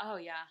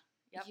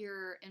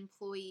your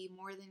employee,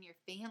 more than your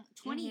family.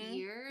 20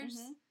 years?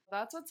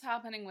 That's what's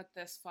happening with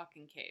this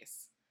fucking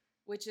case,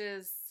 which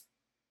is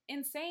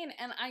insane.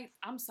 And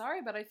I'm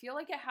sorry, but I feel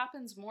like it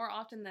happens more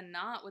often than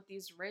not with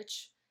these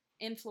rich,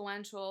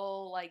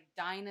 influential, like,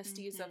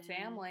 dynasties of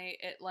family.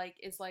 It like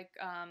is like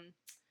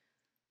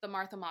the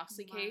Martha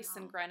Moxley case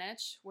in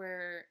Greenwich,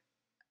 where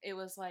it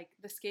was like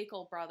the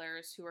Skakel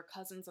brothers, who were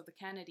cousins of the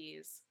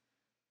Kennedys,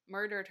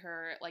 murdered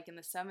her like in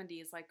the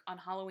 70s, like on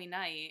Halloween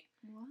night.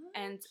 What?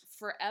 And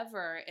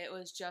forever it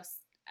was just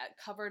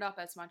covered up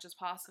as much as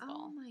possible.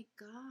 Oh my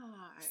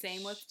gosh.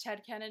 Same with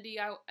Ted Kennedy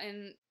out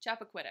in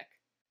Chappaquiddick.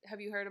 Have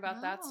you heard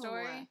about that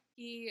story?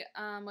 He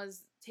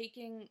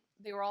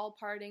they were all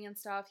partying and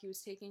stuff. He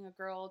was taking a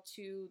girl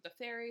to the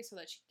ferry so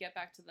that she could get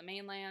back to the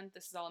mainland.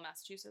 This is all in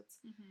Massachusetts.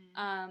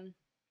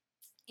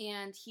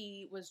 And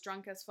he was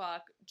drunk as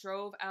fuck,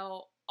 drove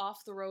out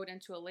off the road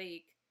into a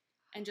lake,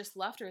 and just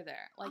left her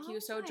there. Like, he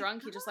was so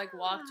drunk, he just like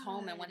walked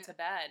home and went to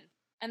bed.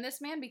 And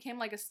this man became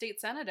like a state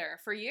senator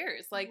for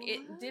years. Like,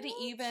 it didn't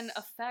even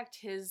affect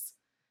his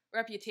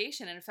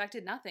reputation. It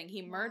affected nothing.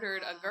 He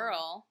murdered a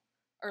girl,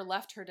 or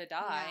left her to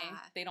die.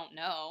 They don't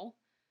know.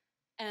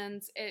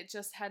 And it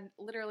just had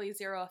literally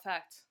zero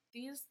effect.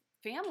 These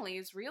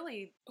families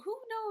really, who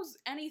knows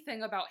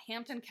anything about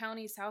Hampton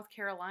County, South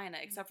Carolina,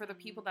 except for the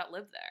people that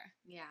live there?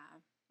 Yeah.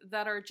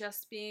 That are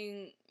just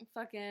being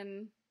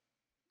fucking,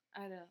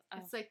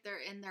 It's like they're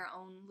in their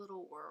own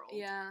little world.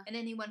 Yeah. And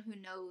anyone who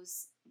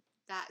knows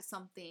that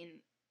something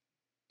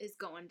is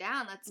going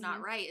down that's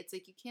not right, it's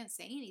like you can't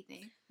say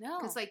anything. No.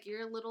 Because, like,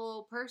 you're a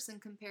little person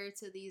compared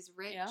to these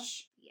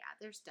rich. Yeah,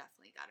 there's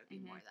definitely got to be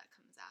more that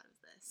comes out of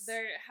this.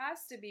 There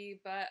has to be,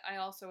 but I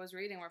also was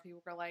reading where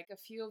people were like, a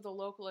few of the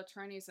local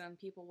attorneys and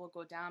people will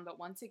go down, but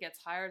once it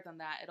gets higher than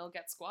that, it'll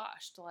get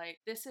squashed. Like,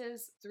 this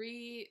is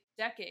 3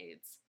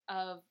 decades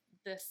of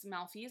this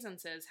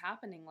malfeasances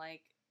happening.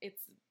 Like,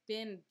 it's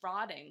been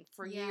rotting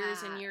for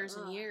years and years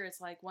and years.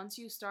 Like, once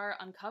you start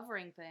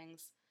uncovering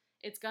things,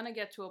 it's gonna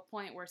get to a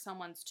point where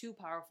someone's too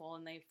powerful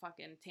and they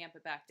fucking tamp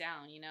it back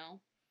down, you know?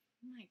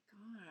 Oh my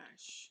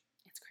gosh.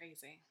 It's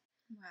crazy.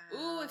 Wow.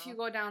 Ooh, if you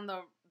go down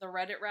the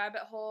Reddit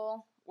rabbit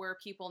hole where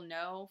people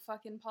know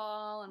fucking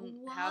Paul and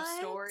What? have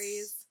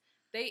stories.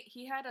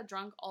 He had a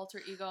drunk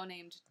alter ego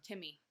named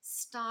Timmy.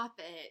 Stop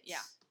it.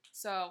 Yeah.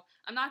 So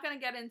I'm not going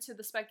to get into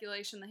the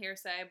speculation, the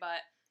hearsay, but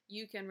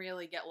you can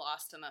really get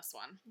lost in this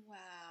one.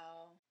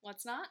 Wow.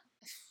 Let's not?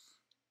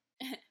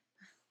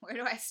 Where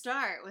do I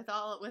start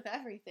with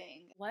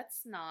everything?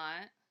 Let's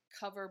not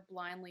cover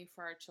blindly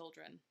for our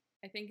children.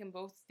 I think in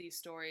both these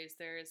stories,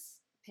 there's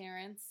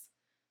parents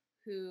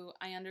who,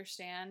 I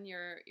understand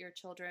your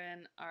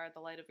children are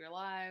the light of your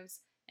lives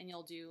and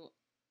you'll do,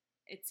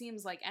 it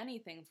seems like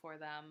anything for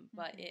them,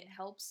 but it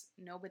helps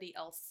nobody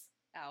else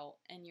out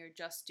and you're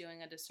just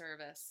doing a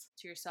disservice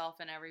to yourself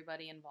and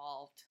everybody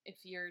involved. If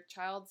your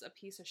child's a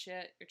piece of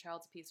shit, your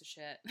child's a piece of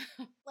shit.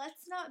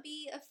 Let's not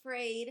be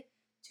afraid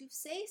to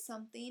say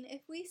something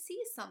if we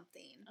see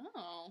something.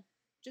 Oh.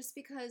 Just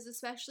because,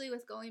 especially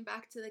with going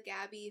back to the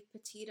Gabby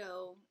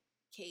Petito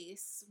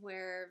case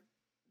where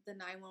the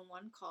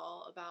 911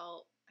 call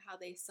about how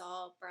they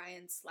saw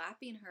Brian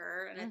slapping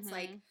her, and it's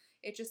like,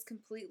 it just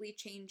completely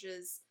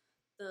changes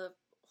the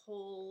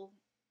whole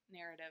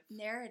narrative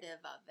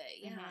of it.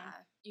 Yeah.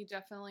 You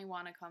definitely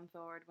want to come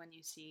forward when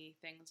you see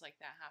things like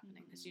that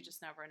happening because you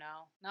just never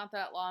know. Not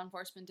that law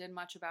enforcement did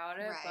much about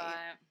it, but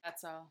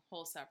that's a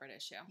whole separate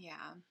issue. Yeah.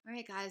 All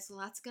right, guys. Well,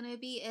 that's going to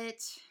be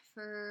it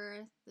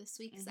for this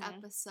week's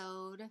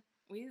episode.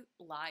 We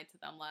lied to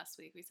them last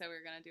week. We said we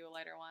were going to do a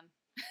lighter one.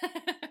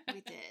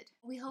 We did.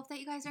 We hope that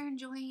you guys are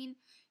enjoying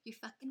your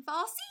fucking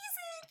fall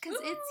season because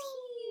it's here.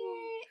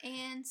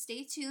 And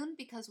stay tuned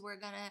because we're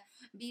going to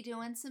be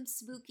doing some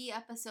spooky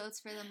episodes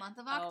for the month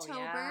of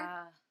October.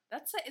 Yeah.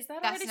 Is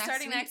that already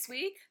starting next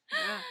week?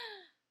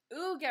 Yeah.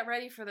 Ooh, get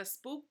ready for the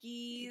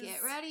spookies.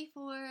 Get ready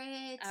for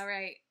it. All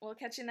right. We'll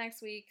catch you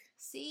next week.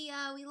 See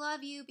ya. We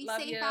love you. Be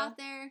safe out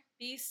there.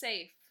 Be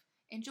safe.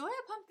 Enjoy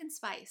a pumpkin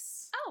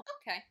spice. Oh,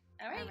 okay.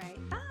 All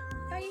right. Bye.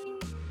 Bye.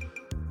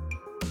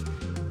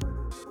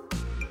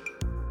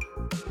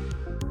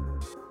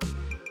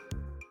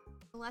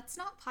 Let's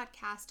Not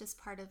Podcast is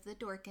part of The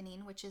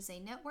Dorkening, which is a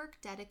network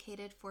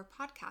dedicated for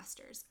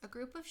podcasters, a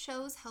group of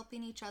shows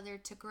helping each other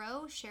to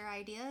grow, share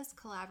ideas,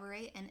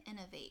 collaborate, and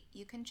innovate.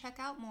 You can check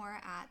out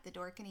more at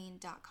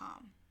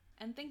thedorkening.com.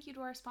 And thank you to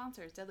our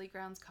sponsors, Deadly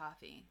Grounds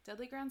Coffee.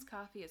 Deadly Grounds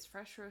Coffee is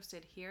fresh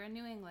roasted here in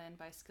New England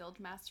by skilled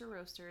master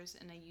roasters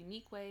in a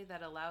unique way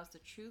that allows the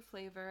true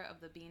flavor of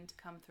the bean to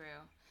come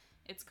through.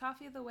 It's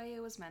coffee the way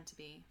it was meant to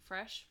be.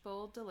 Fresh,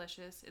 bold,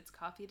 delicious. It's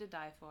coffee to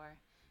die for.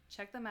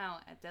 Check them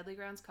out at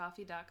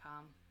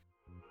deadlygroundscoffee.com.